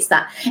cake. It's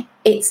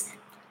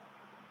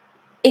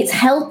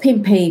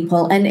helping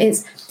people, and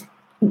it's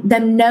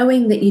them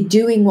knowing that you're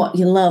doing what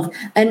you love.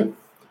 And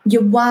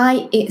your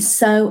why is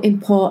so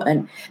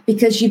important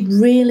because you've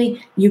really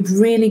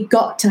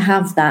got to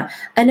have that.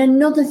 And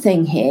another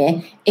thing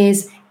here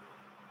is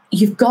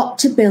you've got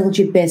to build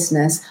your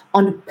business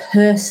on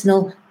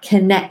personal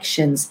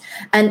connections.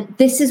 And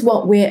this is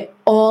what we're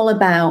all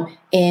about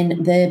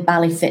in the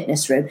Bali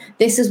Fitness Room.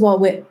 This is what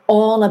we're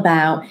all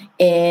about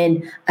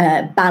in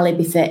Bali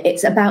Be Fit.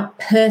 It's about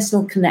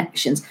personal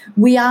connections.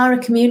 We are a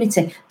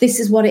community. This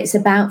is what it's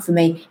about for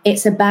me.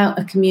 It's about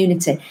a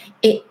community.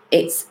 It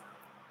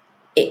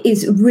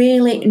is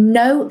really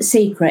no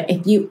secret.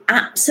 If you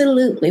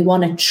absolutely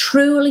want to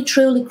truly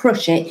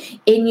crush it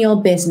in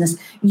your business,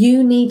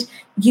 you need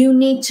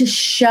to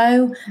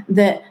show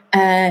that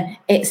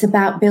it's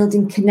about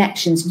building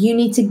connections. You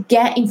need to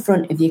get in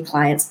front of your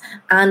clients,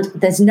 and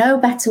there's no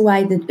better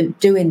way of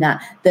doing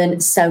that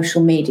than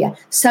social media.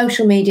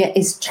 Social media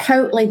is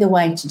totally the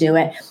way to do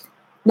it.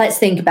 Let's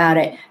think about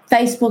it.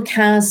 Facebook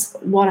has,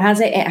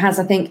 It has,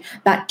 I think,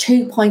 about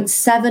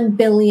 2.7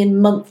 billion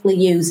monthly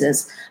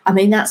users. I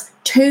mean, that's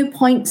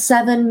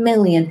 2.7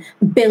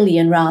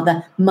 billion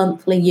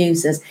monthly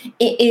users.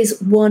 It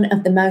is one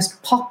of the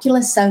most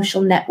popular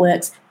social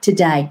networks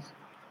today.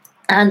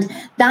 And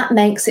that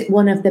makes it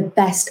one of the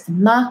best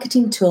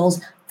marketing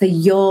tools for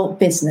your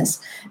business.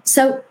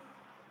 So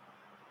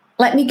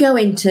let me go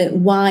into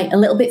a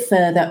little bit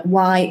further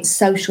why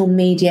social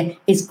media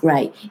is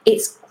great.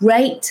 It's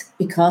great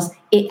because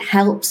it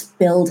helps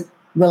build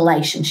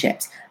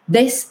relationships.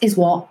 This is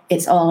what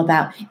it's all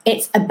about.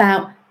 It's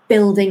about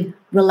building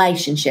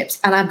relationships.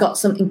 And I've got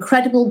some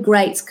incredible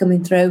greats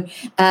coming through.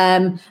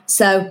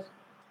 So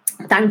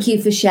thank you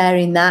for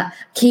sharing that.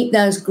 Keep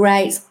those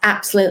greats.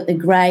 Absolutely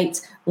great.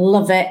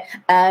 Love it.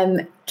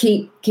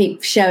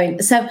 Keep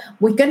showing. So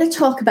we're going to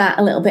talk about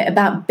a little bit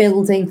about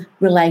building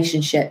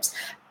relationships.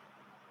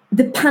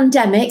 The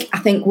pandemic, I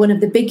think one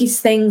of the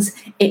biggest things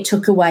it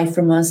took away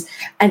from us,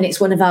 and it's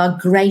one of our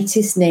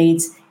greatest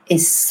needs,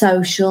 is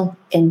social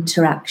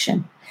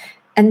interaction.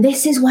 And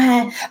this is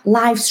where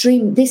live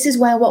stream, this is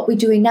where what we're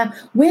doing now,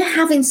 we're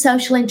having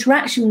social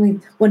interaction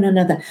with one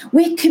another.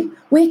 We're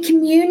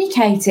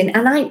communicating,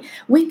 and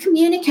we're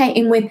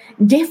communicating with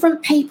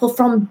different people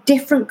from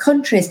different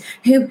countries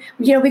who,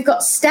 you know, we've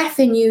got Steph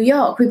in New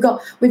York, we've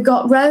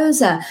got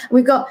Rosa,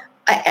 we've got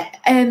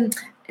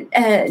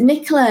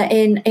Nicola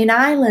in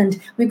Ireland,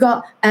 we've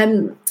got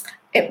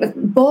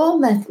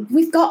Bournemouth,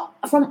 we've got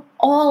from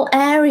all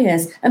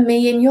areas, and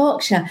me in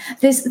Yorkshire.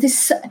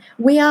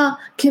 We are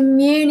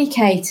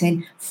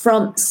communicating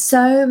from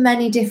so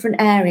many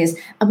different areas,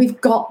 and we've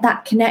got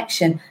that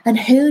connection. And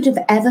who'd have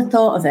ever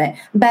thought of it?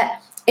 But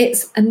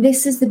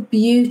this is the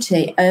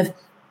beauty of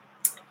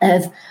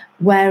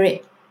where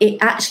it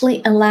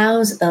actually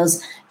allows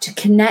us to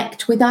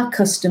connect with our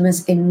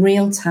customers in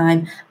real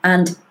time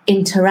and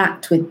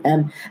interact with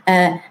them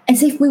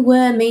as if we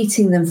were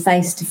meeting them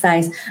face to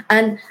face.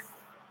 And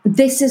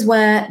this is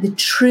where the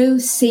true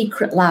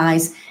secret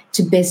lies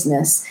to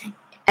business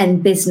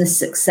and business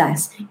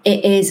success.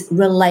 It is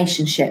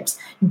relationships.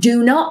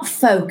 Do not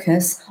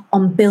focus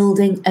on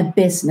building a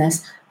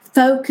business.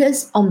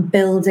 Focus on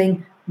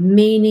building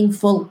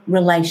meaningful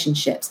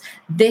relationships.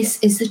 This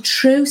is the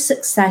true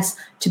success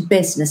to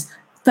business.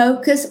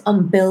 Focus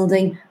on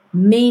building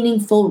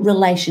meaningful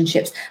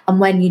relationships. And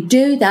when you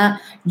do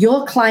that,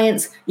 your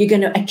clients, you're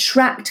going to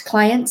attract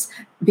clients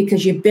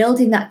because you're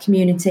building that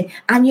community,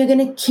 and you're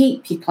going to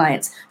keep your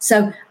clients.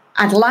 So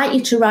I'd like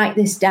you to write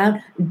this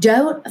down.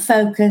 Don't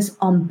focus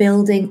on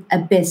building a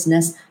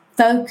business.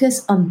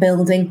 Focus on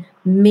building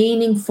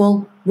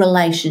meaningful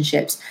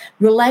relationships.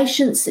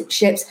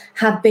 Relationships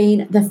have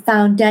been the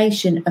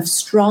foundation of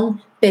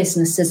strong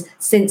businesses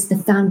since the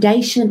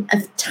foundation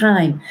of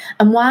time.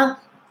 And while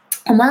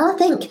I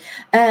think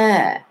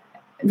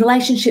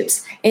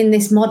relationships in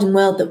this modern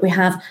world that we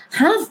have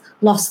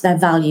lost their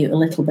value a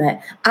little bit,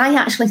 I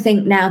actually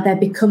think now they're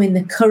becoming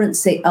the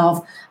currency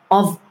of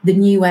the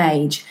new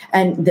age,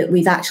 and that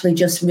we've actually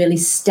just really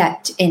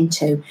stepped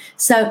into.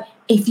 So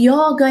if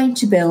you're going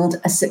to build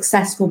a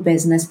successful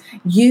business,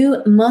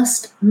 you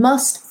must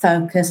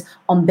focus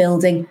on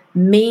building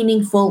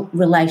meaningful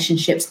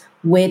relationships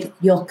with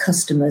your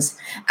customers.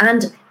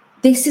 And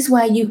this is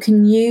where you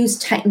can use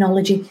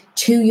technology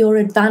to your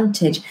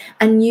advantage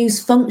and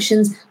use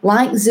functions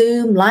like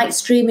Zoom, like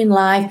streaming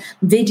live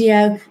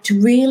video to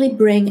really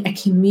bring a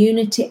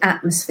community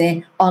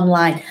atmosphere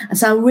online. And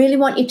so I really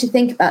want you to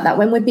think about that.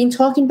 When we've been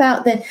talking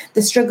about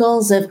the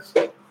struggles of,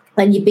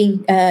 when you've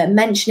been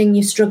mentioning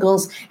your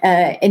struggles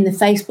in the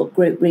Facebook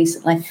group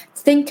recently,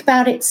 think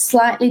about it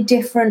slightly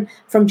different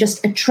from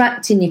just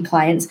attracting your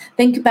clients.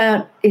 Think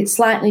about it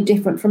slightly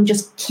different from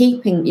just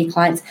keeping your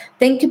clients.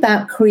 Think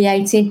about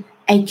creating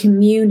a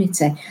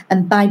community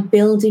and by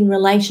building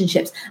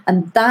relationships.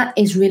 And that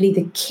is really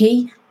the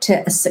key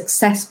to a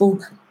successful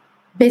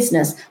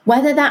business,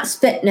 whether that's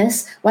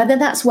fitness, whether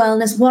that's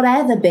wellness,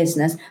 whatever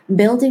business.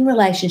 Building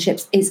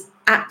relationships is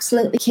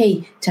absolutely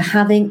key to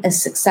having a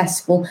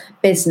successful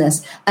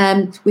business.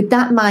 With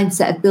that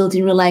mindset of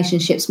building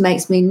relationships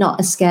makes me not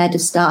as scared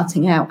of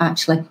starting out,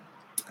 actually.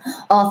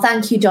 Oh,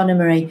 thank you, Donna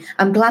Marie.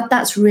 I'm glad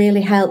that's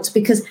really helped,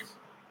 because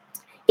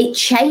it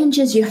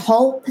changes your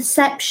whole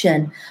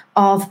perception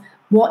of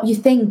what you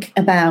think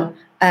about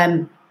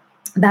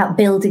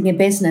building a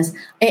business.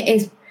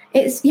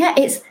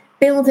 It's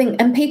building,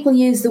 and people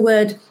use the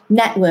word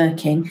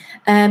networking.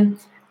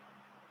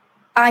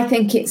 I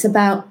think it's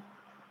about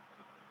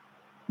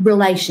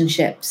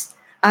relationships.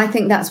 I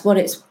think that's what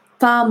it's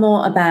far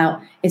more about,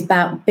 is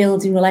about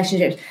building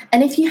relationships.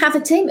 And if you have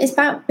a team, it's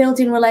about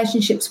building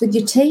relationships with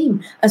your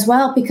team as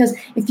well, because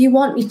if you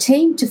want your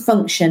team to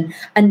function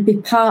and be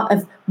part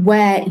of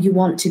where you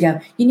want to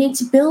go, you need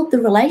to build the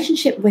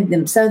relationship with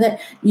them so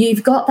that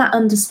you've got that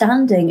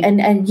understanding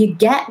and you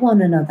get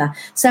one another.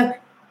 So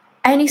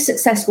any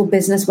successful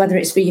business, whether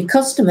it's for your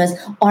customers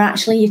or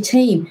actually your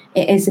team,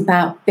 it is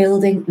about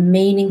building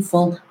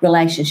meaningful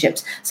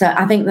relationships. So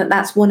I think that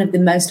that's one of the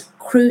most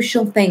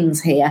crucial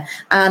things here.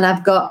 And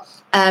I've got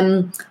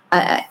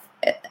I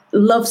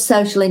love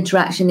social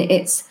interaction.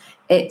 It's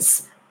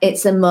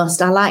a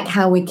must. I like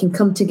how we can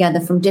come together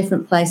from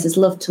different places,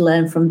 love to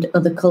learn from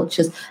other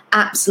cultures.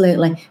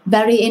 Absolutely.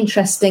 Very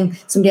interesting.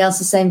 Somebody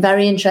else is saying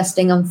very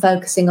interesting on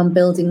focusing on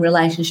building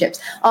relationships.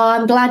 Oh,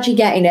 I'm glad you're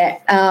getting it.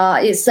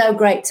 It's so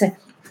great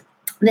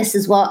this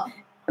is what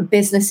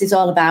business is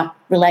all about,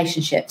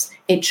 relationships.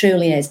 It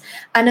truly is.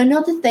 And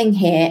another thing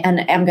here,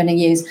 and I'm going to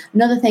use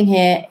another thing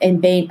here in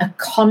being a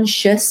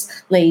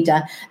conscious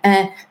leader,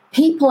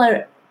 people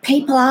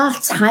are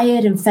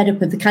tired and fed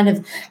up of the kind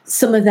of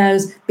some of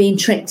those being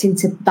tricked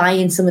into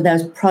buying some of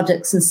those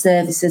products and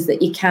services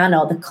that you can,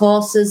 or the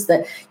courses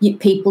that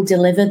people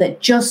deliver that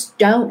just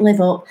don't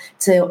live up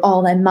to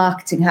all their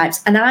marketing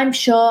hypes. And I'm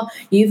sure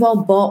you've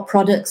all bought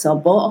products or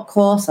bought a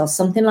course or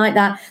something like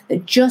that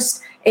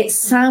just, it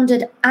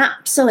sounded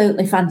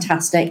absolutely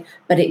fantastic,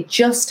 but it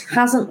just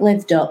hasn't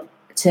lived up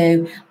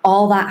to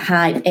all that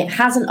hype. It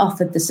hasn't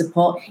offered the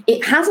support.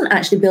 It hasn't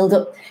actually built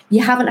up.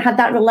 You haven't had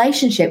that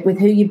relationship with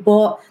who you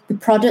bought the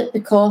product,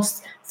 the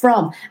course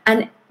from.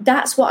 And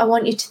that's what I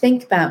want you to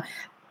think about.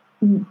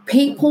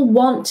 People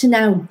want to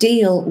now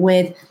deal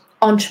with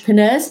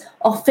entrepreneurs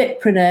or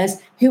fitpreneurs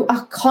who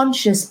are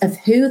conscious of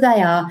who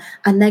they are,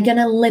 and they're going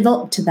to live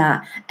up to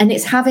that. And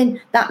it's having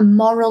that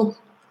moral,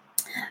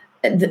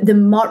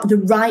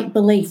 the right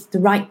belief, the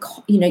right,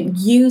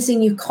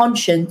 using your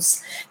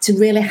conscience to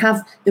really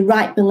have the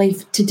right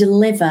belief to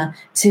deliver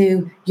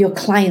to your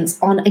clients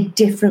on a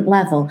different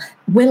level.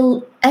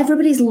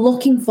 Everybody's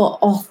looking for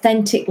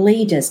authentic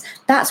leaders.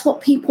 That's what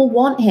people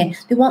want here.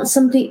 They want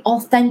somebody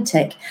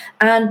authentic.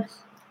 And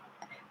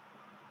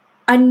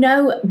I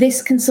know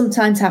this can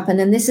sometimes happen,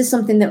 and this is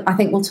something that I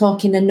think we'll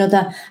talk in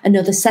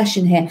another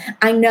session here.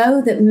 I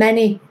know that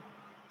many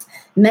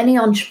many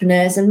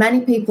entrepreneurs and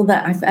many people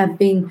that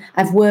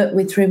I've worked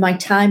with through my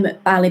time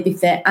at Bally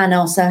Fit, and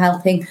also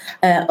helping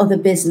other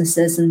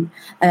businesses and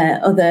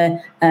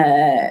other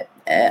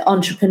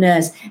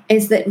entrepreneurs,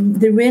 is that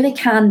they really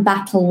can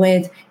battle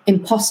with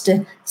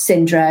imposter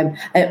syndrome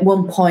at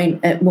one point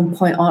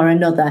or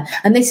another.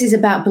 And this is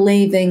about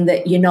believing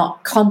that you're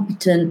not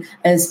competent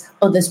as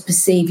others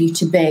perceive you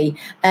to be.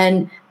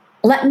 And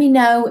let me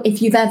know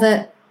if you've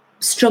ever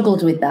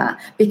struggled with that,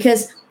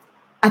 because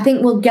I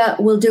think we'll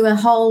do a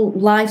whole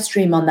live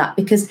stream on that,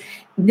 because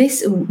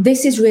this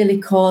is really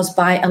caused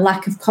by a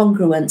lack of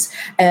congruence.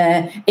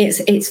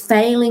 It's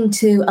failing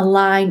to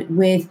align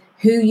with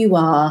who you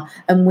are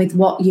and with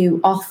what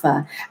you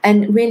offer,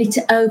 and really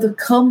to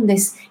overcome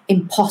this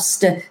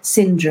imposter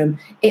syndrome.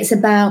 It's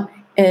about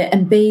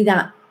and be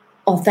that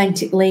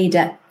authentic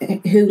leader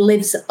who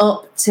lives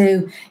up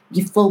to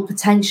your full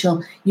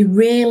potential. You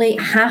really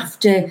have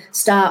to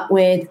start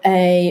with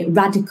a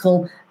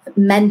radical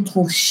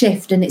mental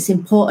shift, and it's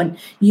important.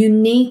 You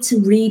need to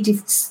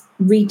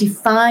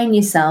redefine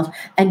yourself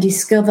and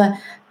discover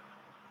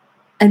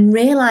and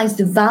realize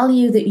the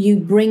value that you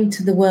bring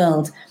to the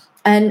world.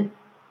 And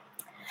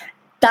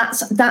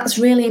that's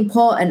really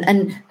important.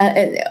 And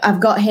I've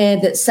got here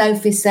that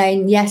Sophie's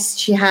saying yes,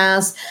 she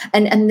has,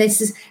 and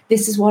this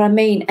is what I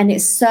mean. And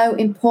it's so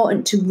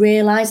important to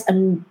realize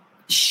and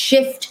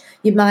shift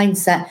your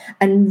mindset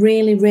and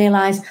really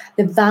realize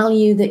the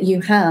value that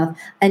you have.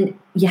 And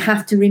you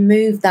have to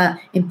remove that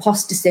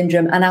imposter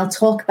syndrome. And I'll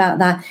talk about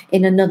that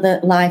in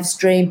another live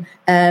stream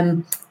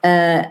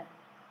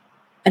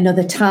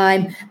another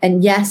time.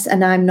 And yes,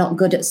 and I'm not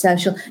good at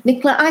social.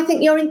 Nicola, I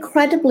think you're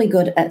incredibly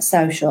good at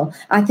social.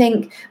 I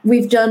think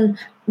we've done,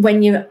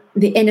 when you're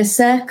the inner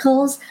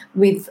circles,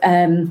 you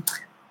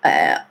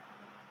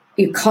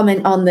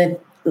comment on the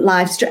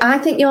live stream. I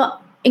think you're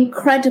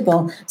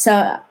incredible.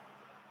 So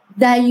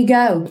there you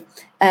go.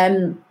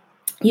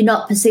 You're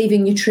not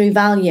perceiving your true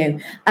value.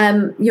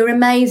 You're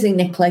amazing,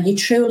 Nicola. You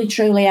truly,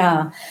 truly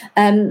are.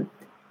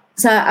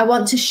 So I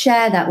want to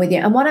share that with you.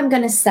 And what I'm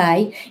going to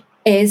say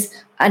is,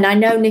 and I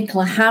know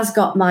Nicola has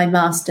got my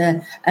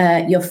master,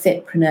 Your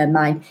Fitpreneur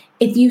Mind.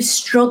 If you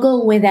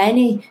struggle with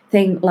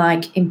anything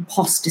like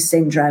imposter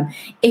syndrome,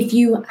 if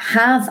you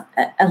have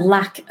a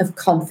lack of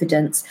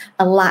confidence,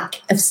 a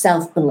lack of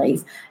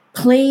self-belief,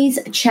 please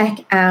check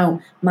out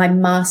my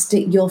Master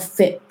Your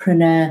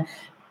Fitpreneur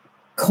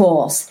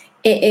course.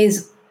 It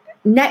is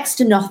next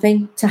to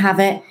nothing to have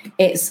it.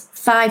 It's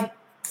 $5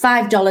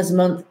 a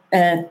month,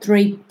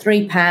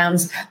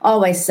 £3.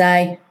 Always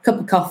say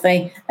cup of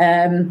coffee.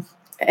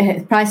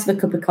 Price of a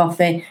cup of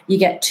coffee. You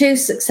get 2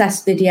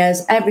 success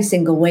videos every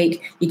single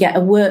week. You get a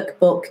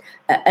workbook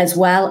as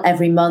well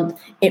every month.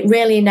 It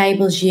really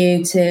enables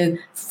you to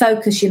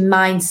focus your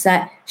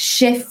mindset,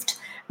 shift,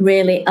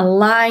 really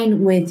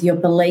align with your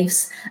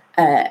beliefs,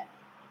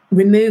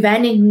 remove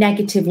any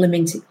negative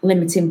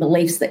limiting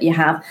beliefs that you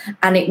have,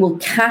 and it will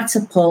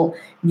catapult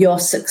your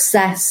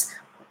success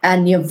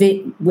and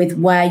with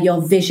where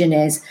your vision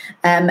is.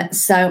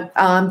 So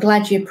I'm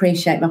glad you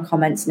appreciate my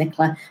comments,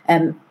 Nicola.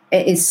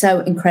 It is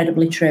so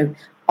incredibly true,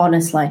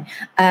 honestly.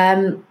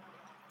 And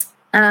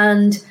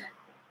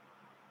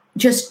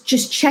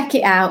just check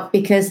it out,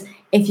 because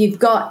if you've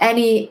got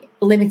any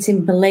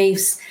limiting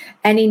beliefs,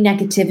 any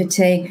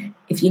negativity,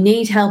 if you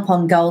need help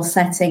on goal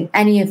setting,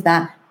 any of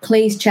that,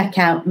 please check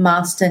out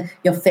Master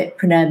Your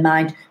Fitpreneur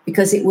Mind,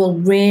 because it will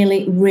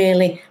really,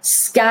 really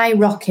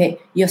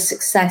skyrocket your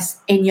success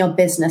in your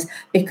business,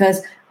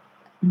 because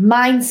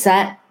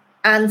mindset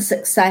and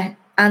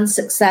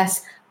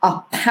success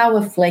are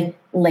powerfully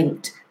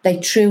linked. They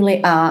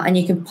truly are. And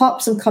you can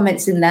pop some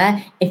comments in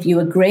there if you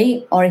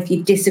agree or if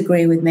you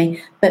disagree with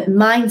me. But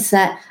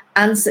mindset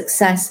and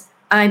success,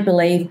 I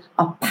believe,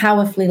 are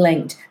powerfully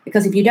linked,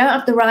 because if you don't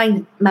have the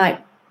right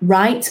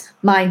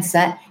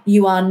mindset,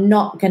 you are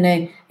not going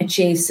to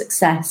achieve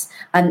success.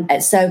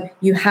 And so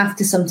you have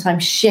to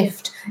sometimes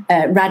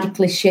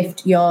radically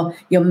shift your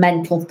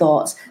mental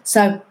thoughts.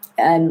 So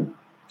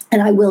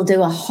and I will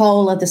do a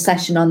whole other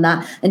session on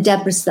that. And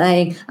Deborah's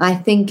saying, I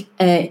think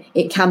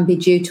it can be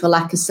due to a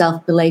lack of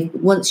self-belief.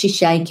 But once you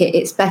shake it,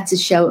 it's better to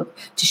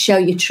show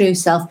your true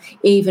self,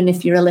 even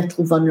if you're a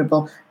little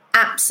vulnerable.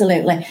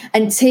 Absolutely.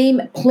 And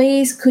team,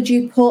 please, could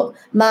you put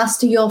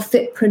Master Your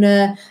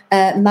Fitpreneur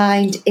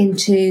Mind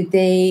into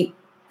the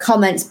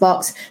comments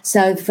box,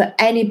 so for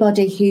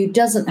anybody who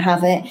doesn't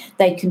have it,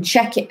 they can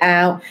check it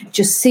out,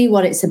 just see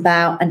what it's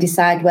about and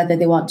decide whether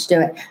they want to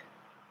do it.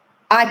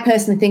 I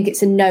personally think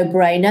it's a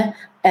no-brainer.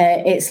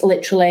 It's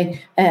literally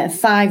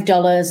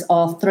 $5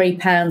 or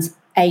 £3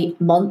 a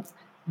month.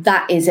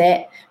 That is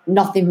it.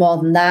 Nothing more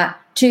than that.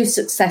 2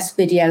 success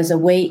videos a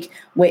week,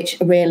 which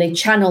really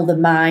channel the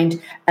mind.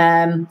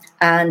 And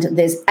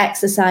there's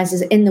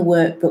exercises in the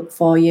workbook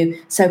for you.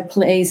 So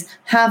please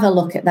have a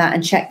look at that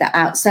and check that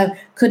out. So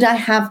could I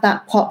have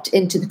that popped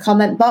into the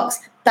comment box?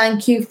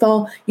 Thank you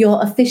for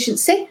your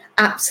efficiency.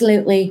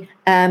 Absolutely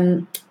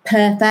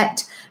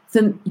perfect.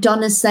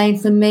 Donna's saying,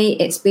 for me,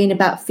 it's been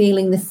about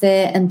feeling the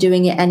fear and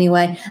doing it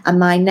anyway. And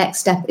my next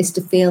step is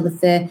to feel the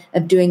fear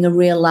of doing a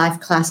real life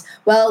class.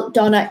 Well,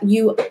 Donna,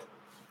 you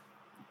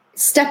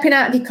stepping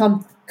out of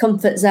your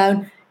comfort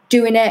zone,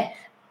 doing it,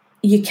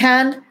 you'll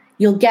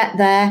get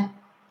there.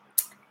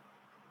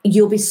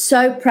 You'll be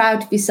so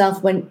proud of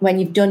yourself when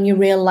you've done your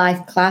real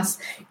life class.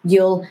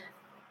 You'll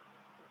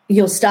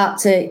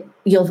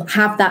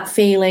have that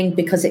feeling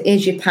because it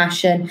is your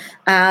passion,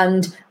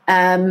 and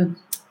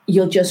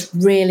you'll just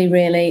really,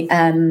 really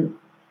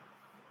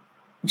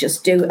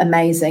just do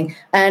amazing.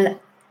 And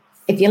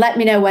if you let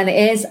me know when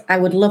it is, I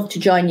would love to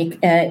join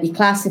your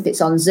class. If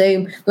it's on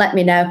Zoom, let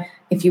me know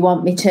if you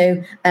want me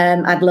to.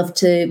 I'd love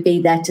to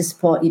be there to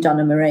support you,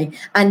 Donna Marie.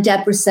 And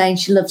Deborah's saying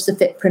she loves the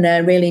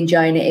Fitpreneur, really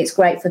enjoying it. It's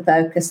great for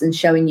focus and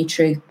showing your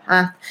true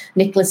path.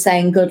 Nicola's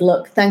saying good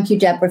luck. Thank you,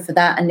 Deborah, for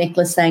that. And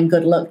Nicola's saying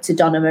good luck to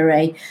Donna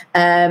Marie.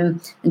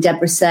 And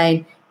Deborah's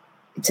saying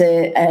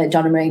to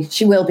Donna Marie,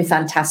 she will be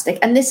fantastic.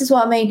 And this is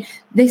what I mean.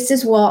 This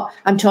is what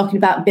I'm talking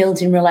about,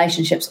 building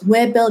relationships.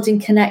 We're building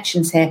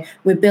connections here.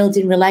 We're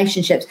building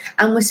relationships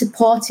and we're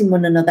supporting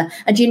one another.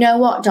 And you know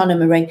what, Donna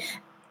Marie?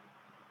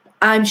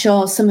 I'm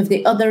sure some of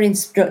the other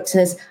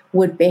instructors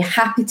would be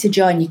happy to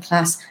join your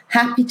class,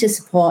 happy to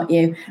support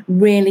you,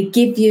 really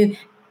give you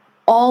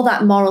all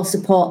that moral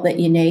support that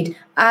you need.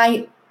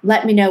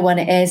 Let me know when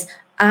it is.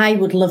 I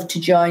would love to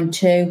join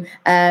too.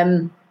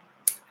 And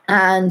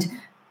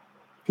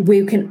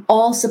we can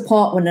all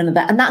support one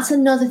another. And that's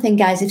another thing,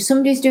 guys. If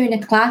somebody's doing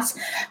a class,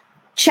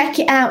 check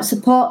it out,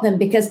 support them,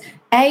 because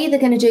they're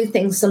going to do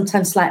things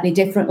sometimes slightly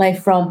differently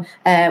from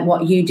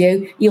what you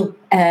do. You'll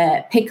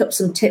pick up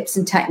some tips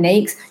and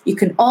techniques. You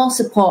can all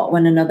support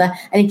one another.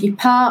 And if you're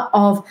part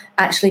of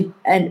actually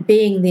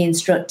being the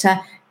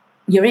instructor,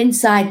 you're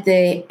inside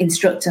the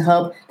instructor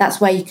hub. That's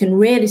where you can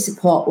really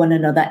support one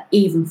another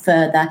even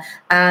further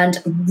and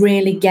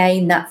really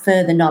gain that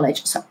further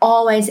knowledge. So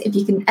always, if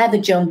you can ever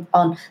jump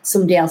on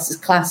somebody else's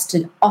class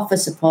to offer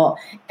support,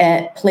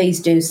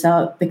 please do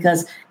so,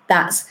 because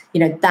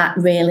that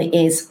really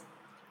is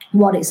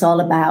what it's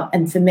all about.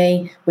 And for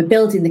me, we're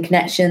building the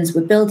connections,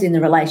 we're building the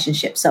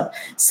relationships up.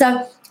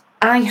 So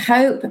I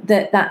hope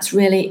that that's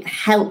really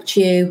helped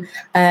you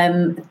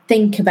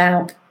think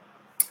about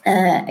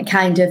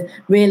kind of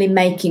really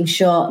making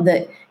sure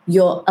that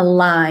you're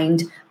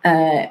aligned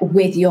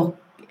with your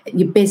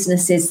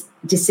business's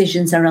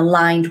decisions are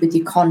aligned with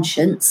your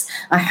conscience.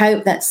 I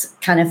hope that's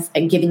kind of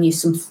giving you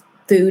some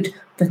food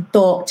for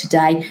thought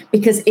today,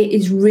 because it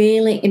is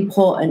really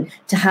important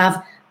to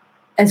have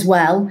as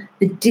well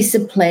the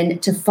discipline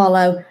to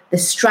follow the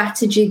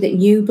strategy that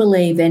you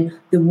believe in,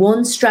 the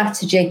one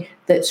strategy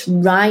that's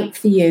right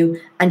for you,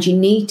 and you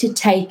need to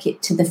take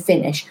it to the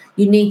finish.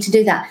 You need to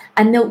do that,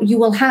 and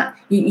you'll have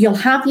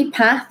your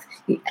path,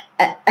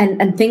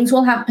 and things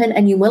will happen,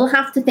 and you will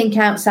have to think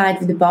outside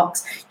of the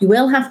box. You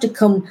will have to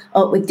come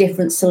up with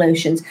different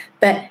solutions.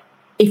 But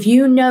if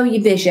you know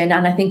your vision,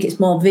 and I think it's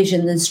more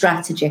vision than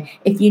strategy,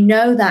 if you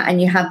know that and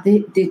you have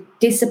the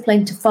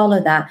discipline to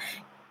follow that,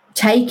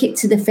 take it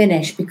to the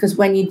finish, because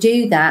when you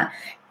do that,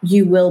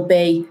 you will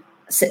be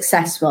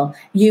successful.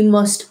 You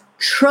must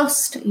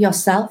trust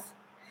yourself.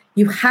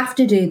 You have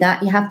to do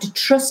that. You have to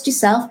trust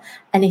yourself.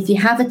 And if you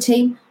have a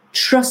team,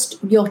 trust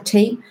your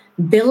team,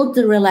 build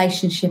the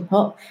relationship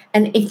up.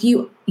 And if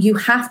you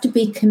have to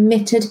be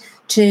committed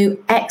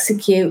to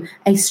execute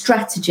a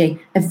strategy,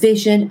 a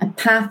vision, a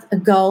path, a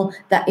goal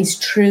that is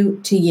true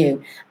to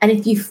you. And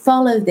if you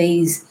follow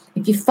this,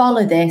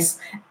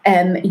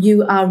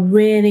 you are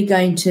really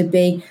going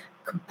to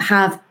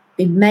have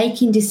been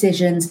making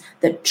decisions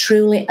that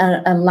truly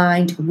are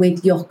aligned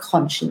with your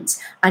conscience.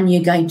 And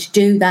you're going to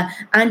do that.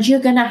 And you're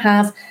going to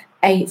have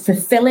a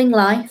fulfilling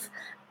life,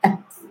 a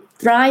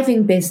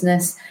thriving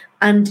business.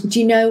 And do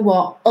you know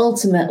what?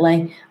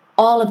 Ultimately,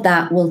 all of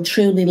that will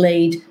truly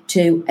lead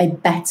to a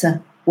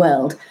better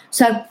world.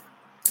 So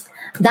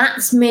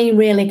that's me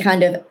really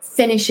kind of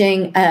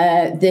finishing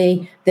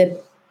the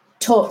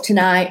talk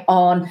tonight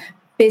on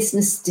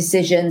business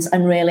decisions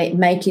and really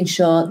making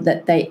sure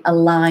that they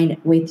align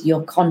with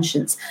your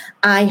conscience.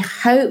 I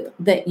hope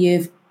that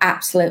you've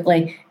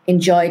absolutely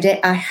enjoyed it.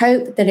 I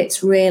hope that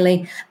it's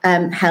really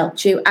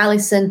helped you.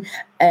 Alison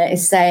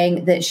is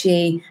saying that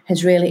she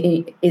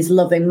is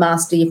loving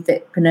Master Your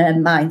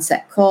Fitpreneur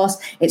Mindset course.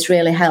 It's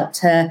really helped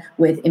her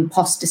with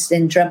imposter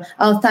syndrome.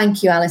 Oh,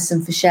 thank you,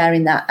 Alison, for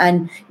sharing that.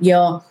 And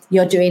you're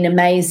doing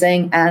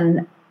amazing.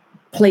 And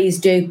please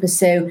do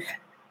pursue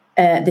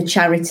the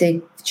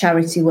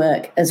charity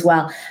work as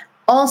well.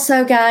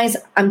 Also, guys,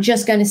 I'm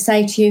just going to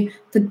say to you,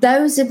 for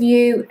those of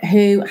you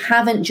who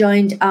haven't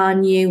joined our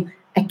new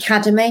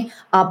academy,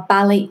 our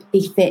Bali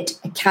Be Fit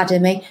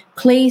Academy,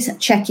 please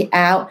check it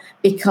out,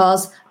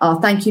 because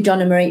thank you,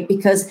 Donna Marie,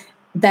 because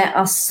there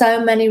are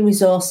so many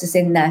resources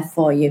in there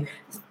for you.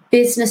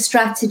 Business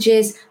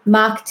strategies,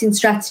 marketing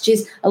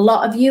strategies. A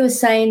lot of you are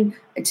saying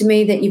to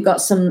me that you've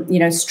got some,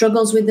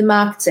 struggles with the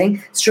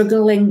marketing,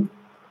 struggling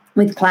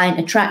with client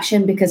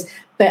attraction, because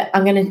but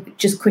I'm going to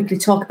just quickly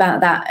talk about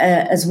that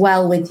as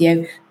well with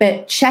you.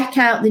 But check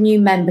out the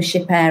new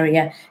membership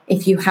area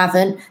if you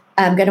haven't.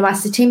 I'm going to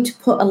ask the team to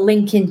put a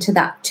link into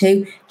that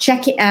too.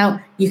 Check it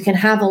out. You can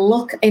have a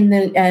look in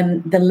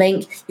the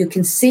link. You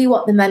can see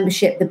what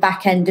the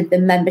back end of the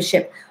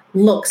membership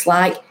looks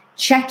like.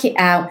 Check it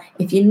out.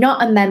 If you're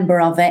not a member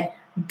of it,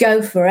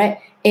 go for it.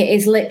 It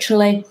is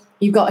literally,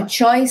 you've got a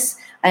choice,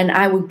 and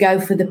I would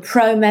go for the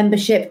pro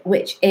membership,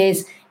 which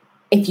is,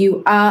 if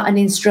you are an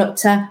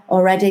instructor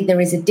already,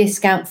 there is a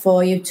discount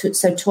for you.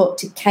 So talk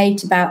to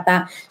Kate about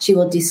that. She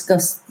will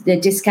discuss the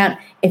discount.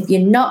 If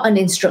you're not an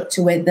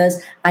instructor with us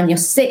and you're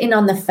sitting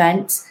on the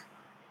fence,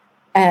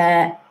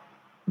 get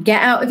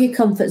out of your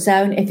comfort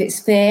zone. If it's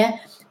fear,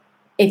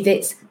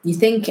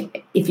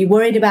 if you're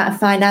worried about a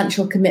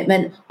financial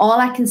commitment,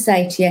 all I can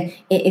say to you,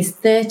 it is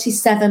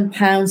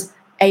 £37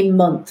 a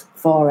month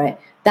for it.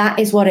 That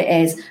is what it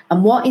is.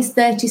 And what is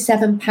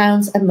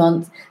 £37 a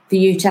month for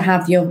you to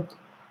have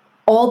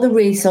all the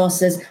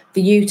resources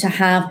for you to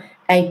have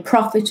a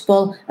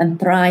profitable and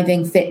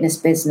thriving fitness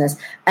business?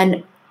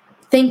 And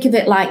think of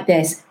it like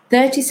this.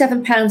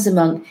 £37 a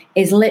month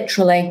is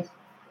literally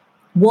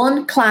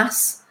one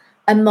class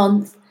a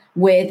month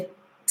with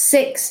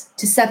 6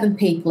 to 7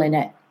 people in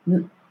it.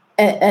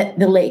 At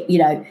the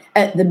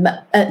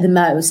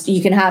most,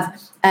 you can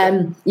have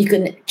you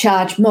can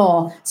charge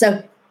more.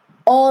 So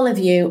all of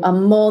you are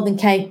more than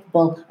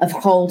capable of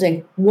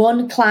holding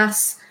one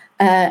class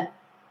a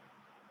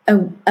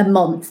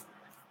month,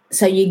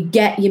 so you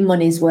get your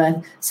money's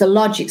worth. So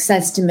logic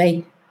says to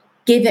me,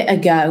 give it a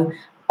go.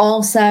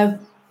 Also,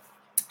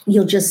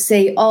 you'll just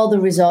see all the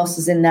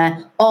resources in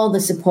there, all the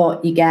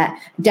support you get.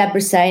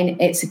 Deborah's saying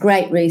it's a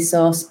great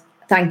resource.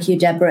 Thank you,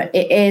 Deborah.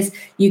 It is.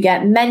 You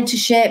get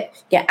mentorship,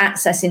 get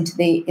access into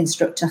the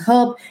instructor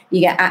hub,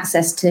 you get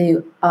access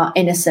to our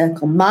Inner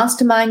Circle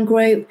mastermind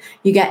group.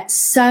 You get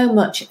so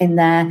much in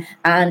there,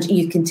 and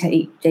you can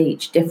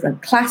teach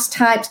different class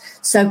types.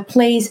 So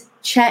please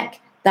check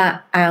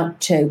that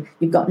out too.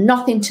 You've got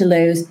nothing to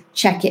lose.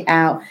 Check it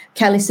out.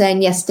 Kelly's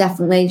saying yes,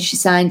 definitely. She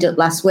signed up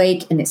last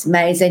week and it's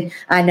amazing.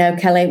 I know,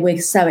 Kelly,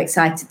 we're so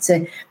excited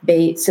to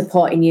be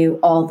supporting you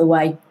all the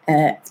way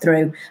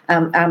through.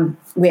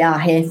 We are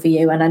here for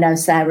you, and I know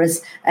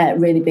Sarah's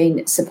really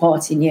been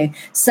supporting you.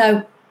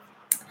 So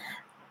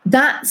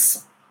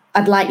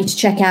I'd like you to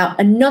check out.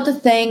 Another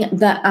thing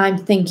that I'm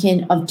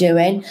thinking of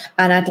doing,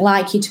 and I'd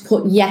like you to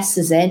put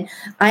yeses in,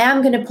 I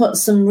am going to put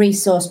some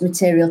resource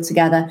material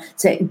together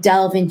to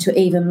delve into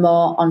even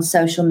more on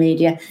social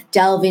media,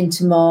 delve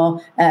into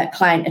more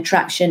client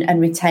attraction and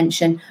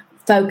retention,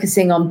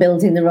 focusing on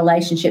building the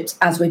relationships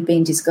as we've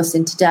been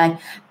discussing today.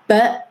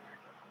 But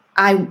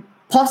I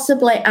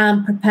possibly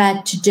am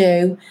prepared to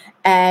do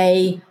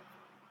a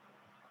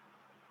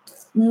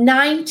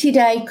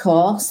 90-day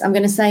course. I'm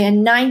going to say a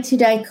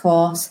 90-day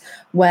course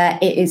where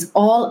it is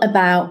all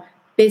about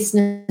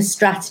business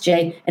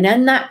strategy. And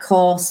in that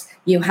course,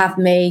 you have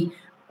me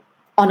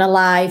on a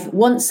live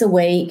once a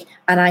week,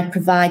 and I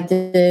provide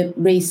the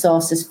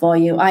resources for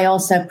you. I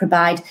also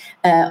provide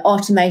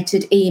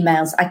automated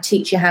emails. I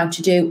teach you how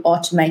to do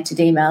automated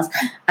emails.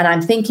 And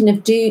I'm thinking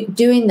of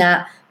doing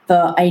that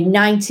for a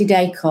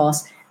 90-day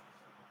course.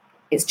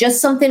 It's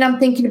just something I'm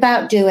thinking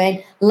about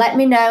doing. Let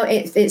me know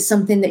if it's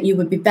something that you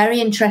would be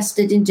very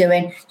interested in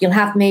doing. You'll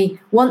have me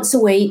once a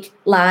week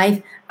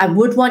live. I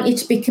would want you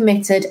to be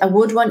committed. I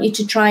would want you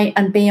to try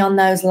and be on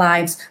those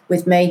lives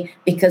with me,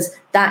 because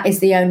that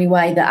is the only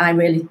way that I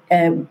really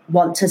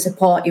want to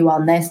support you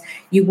on this.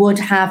 You would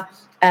have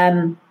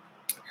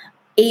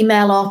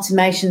email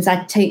automations.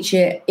 I'd teach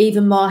you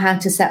even more how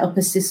to set up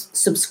a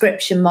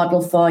subscription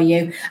model for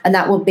you. And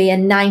that will be a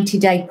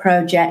 90-day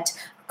project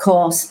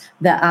course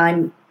that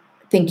I'm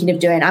thinking of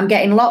doing. I'm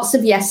getting lots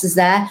of yeses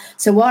there.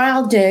 So what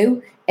I'll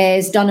do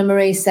is, Donna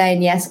Marie's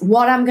saying yes.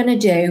 What I'm going to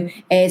do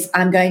is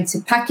I'm going to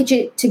package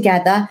it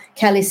together.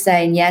 Kelly's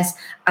saying yes.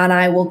 And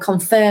I will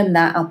confirm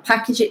that. I'll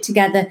package it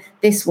together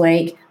this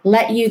week,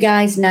 let you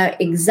guys know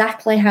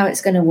exactly how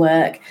it's going to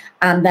work.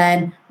 And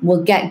then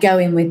we'll get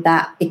going with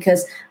that.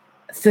 Because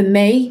for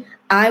me,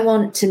 I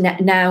want to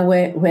now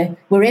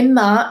we're in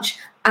March.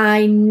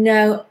 I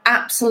know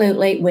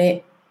absolutely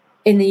we're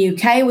in the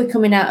UK, we're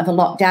coming out of a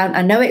lockdown.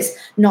 I know it's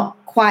not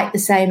quite the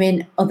same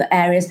in other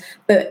areas,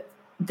 but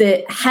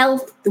the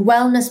health, the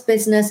wellness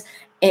business,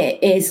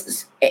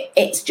 it's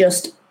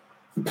just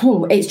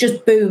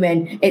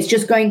booming. It's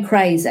just going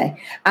crazy,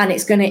 and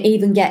it's going to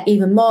even get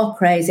even more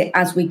crazy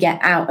as we get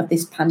out of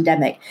this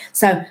pandemic.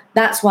 So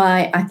that's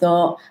why I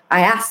thought I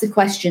asked the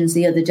questions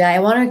the other day. I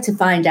wanted to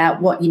find out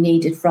what you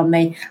needed from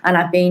me, and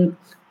I've been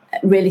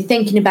really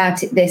thinking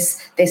about it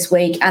this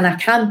week, and I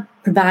can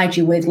provide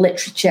you with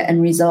literature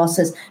and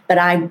resources, but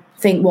I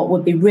think what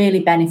would be really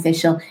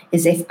beneficial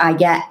is if I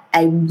get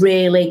a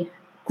really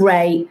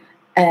great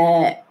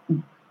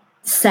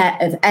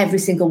set of every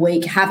single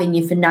week, having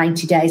you for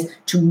 90 days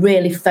to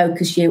really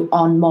focus you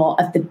on more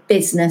of the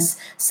business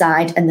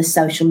side and the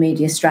social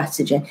media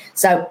strategy.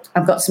 So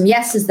I've got some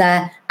yeses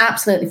there.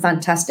 Absolutely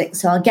fantastic.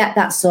 So I'll get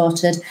that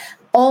sorted.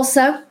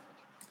 Also,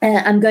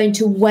 I'm going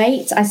to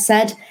wait. I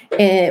said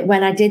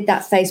when I did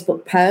that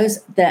Facebook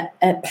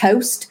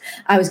post,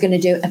 I was going to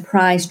do a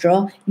prize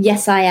draw.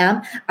 Yes, I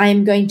am. I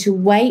am going to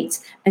wait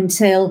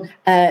until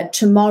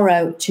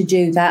tomorrow to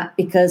do that,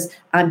 because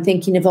I'm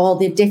thinking of all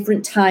the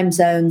different time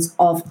zones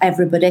of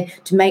everybody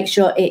to make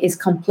sure it is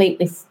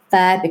completely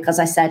fair, because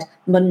I said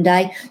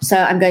Monday. So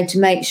I'm going to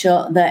make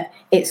sure that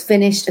it's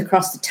finished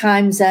across the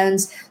time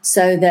zones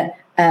so that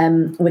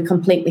we're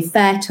completely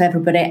fair to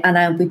everybody. And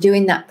I'll be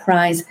doing that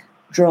prize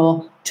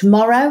draw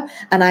tomorrow,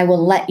 and I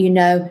will let you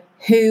know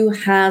who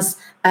has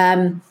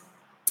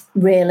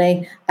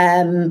really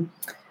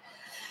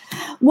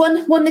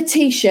won the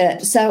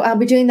t-shirt. So I'll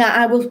be doing that.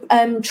 I will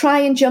try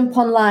and jump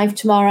on live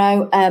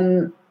tomorrow,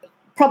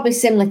 probably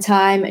similar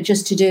time,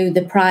 just to do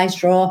the prize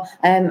draw.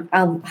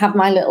 I'll have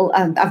my little,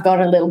 I've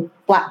got a little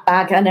black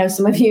bag. I know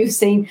some of you have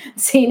seen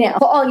it.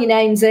 Put all your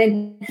names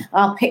in.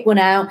 I'll pick one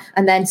out,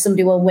 and then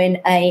somebody will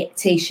win a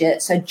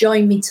t-shirt. So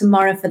join me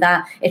tomorrow for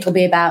that. It'll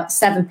be about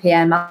 7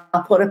 p.m.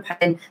 I'll put up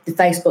in the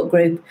Facebook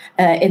group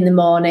in the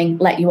morning,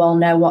 let you all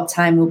know what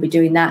time we'll be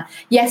doing that.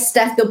 Yes,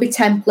 Steph, there'll be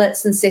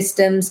templates and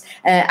systems,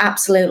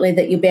 absolutely,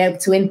 that you'll be able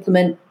to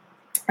implement.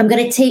 I'm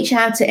going to teach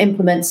how to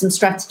implement some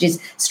strategies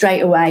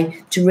straight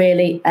away to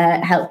really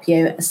help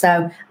you.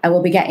 So I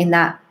will be getting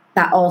that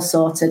all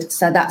sorted.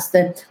 So that's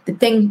the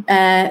thing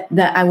that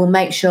I will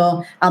make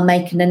sure I'll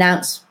make an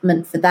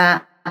announcement for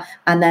that,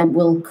 and then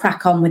we'll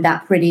crack on with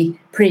that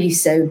pretty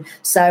soon.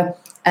 So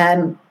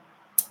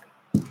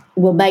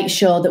we'll make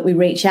sure that we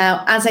reach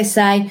out, as I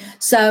say.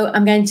 So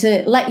I'm going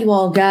to let you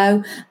all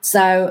go.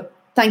 So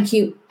thank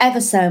you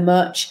ever so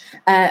much.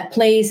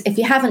 Please, if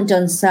you haven't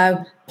done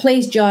so,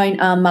 please join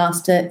our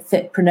Master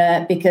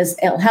Fitpreneur, because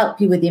it'll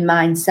help you with your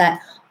mindset.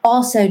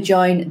 Also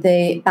join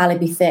the Bally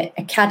Be Fit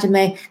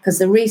Academy, because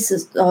the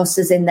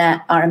resources in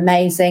there are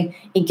amazing.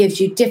 It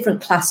gives you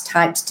different class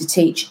types to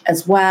teach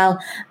as well.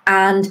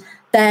 And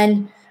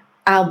then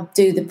I'll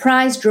do the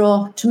prize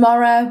draw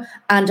tomorrow,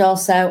 and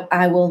also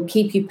I will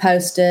keep you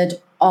posted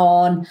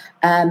on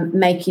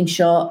making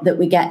sure that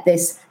we get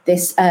this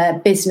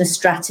business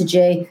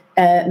strategy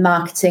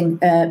marketing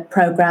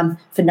program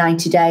for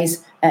 90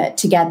 days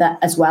together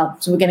as well.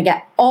 So we're going to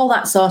get all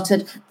that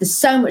sorted. There's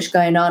so much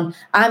going on.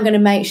 I'm going to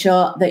make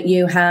sure that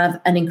you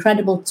have an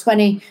incredible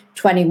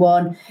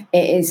 2021.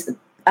 It is,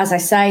 as I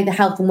say, the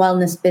health and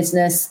wellness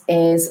business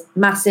is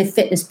massive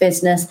fitness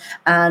business,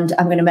 and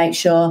I'm going to make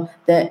sure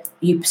that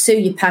you pursue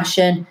your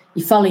passion,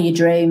 you follow your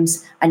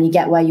dreams, and you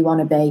get where you want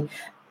to be.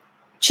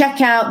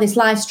 Check out this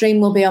live stream.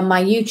 Will be on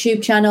my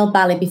YouTube channel,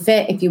 Bally Be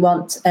Fit. If you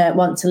want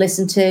to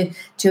listen to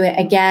it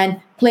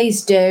again,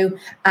 please do.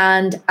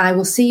 And I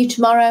will see you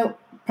tomorrow,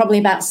 probably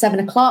about 7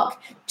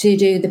 o'clock, to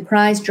do the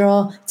prize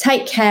draw.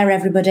 Take care,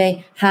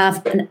 everybody.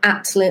 Have an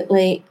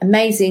absolutely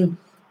amazing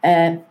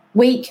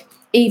week,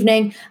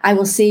 evening. I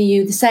will see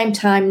you the same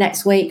time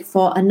next week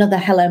for another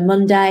Hello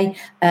Monday.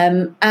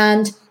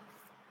 And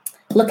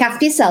look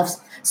after yourselves.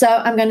 So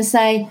I'm going to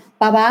say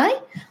bye-bye,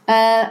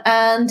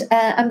 and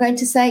I'm going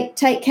to say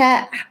take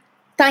care.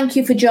 Thank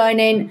you for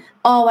joining.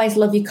 Always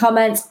love your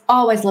comments.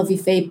 Always love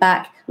your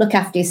feedback. Look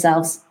after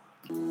yourselves.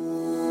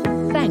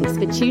 Thanks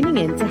for tuning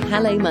in to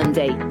Hello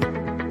Monday.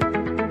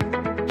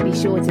 Be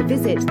sure to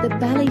visit the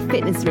Bally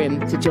Fitness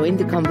Room to join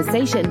the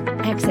conversation,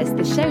 access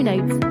the show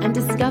notes, and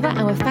discover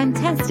our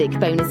fantastic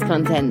bonus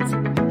content.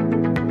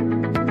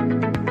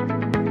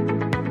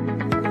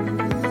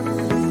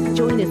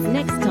 Join us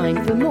next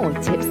time for more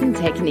tips and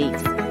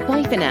techniques.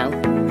 Bye for now.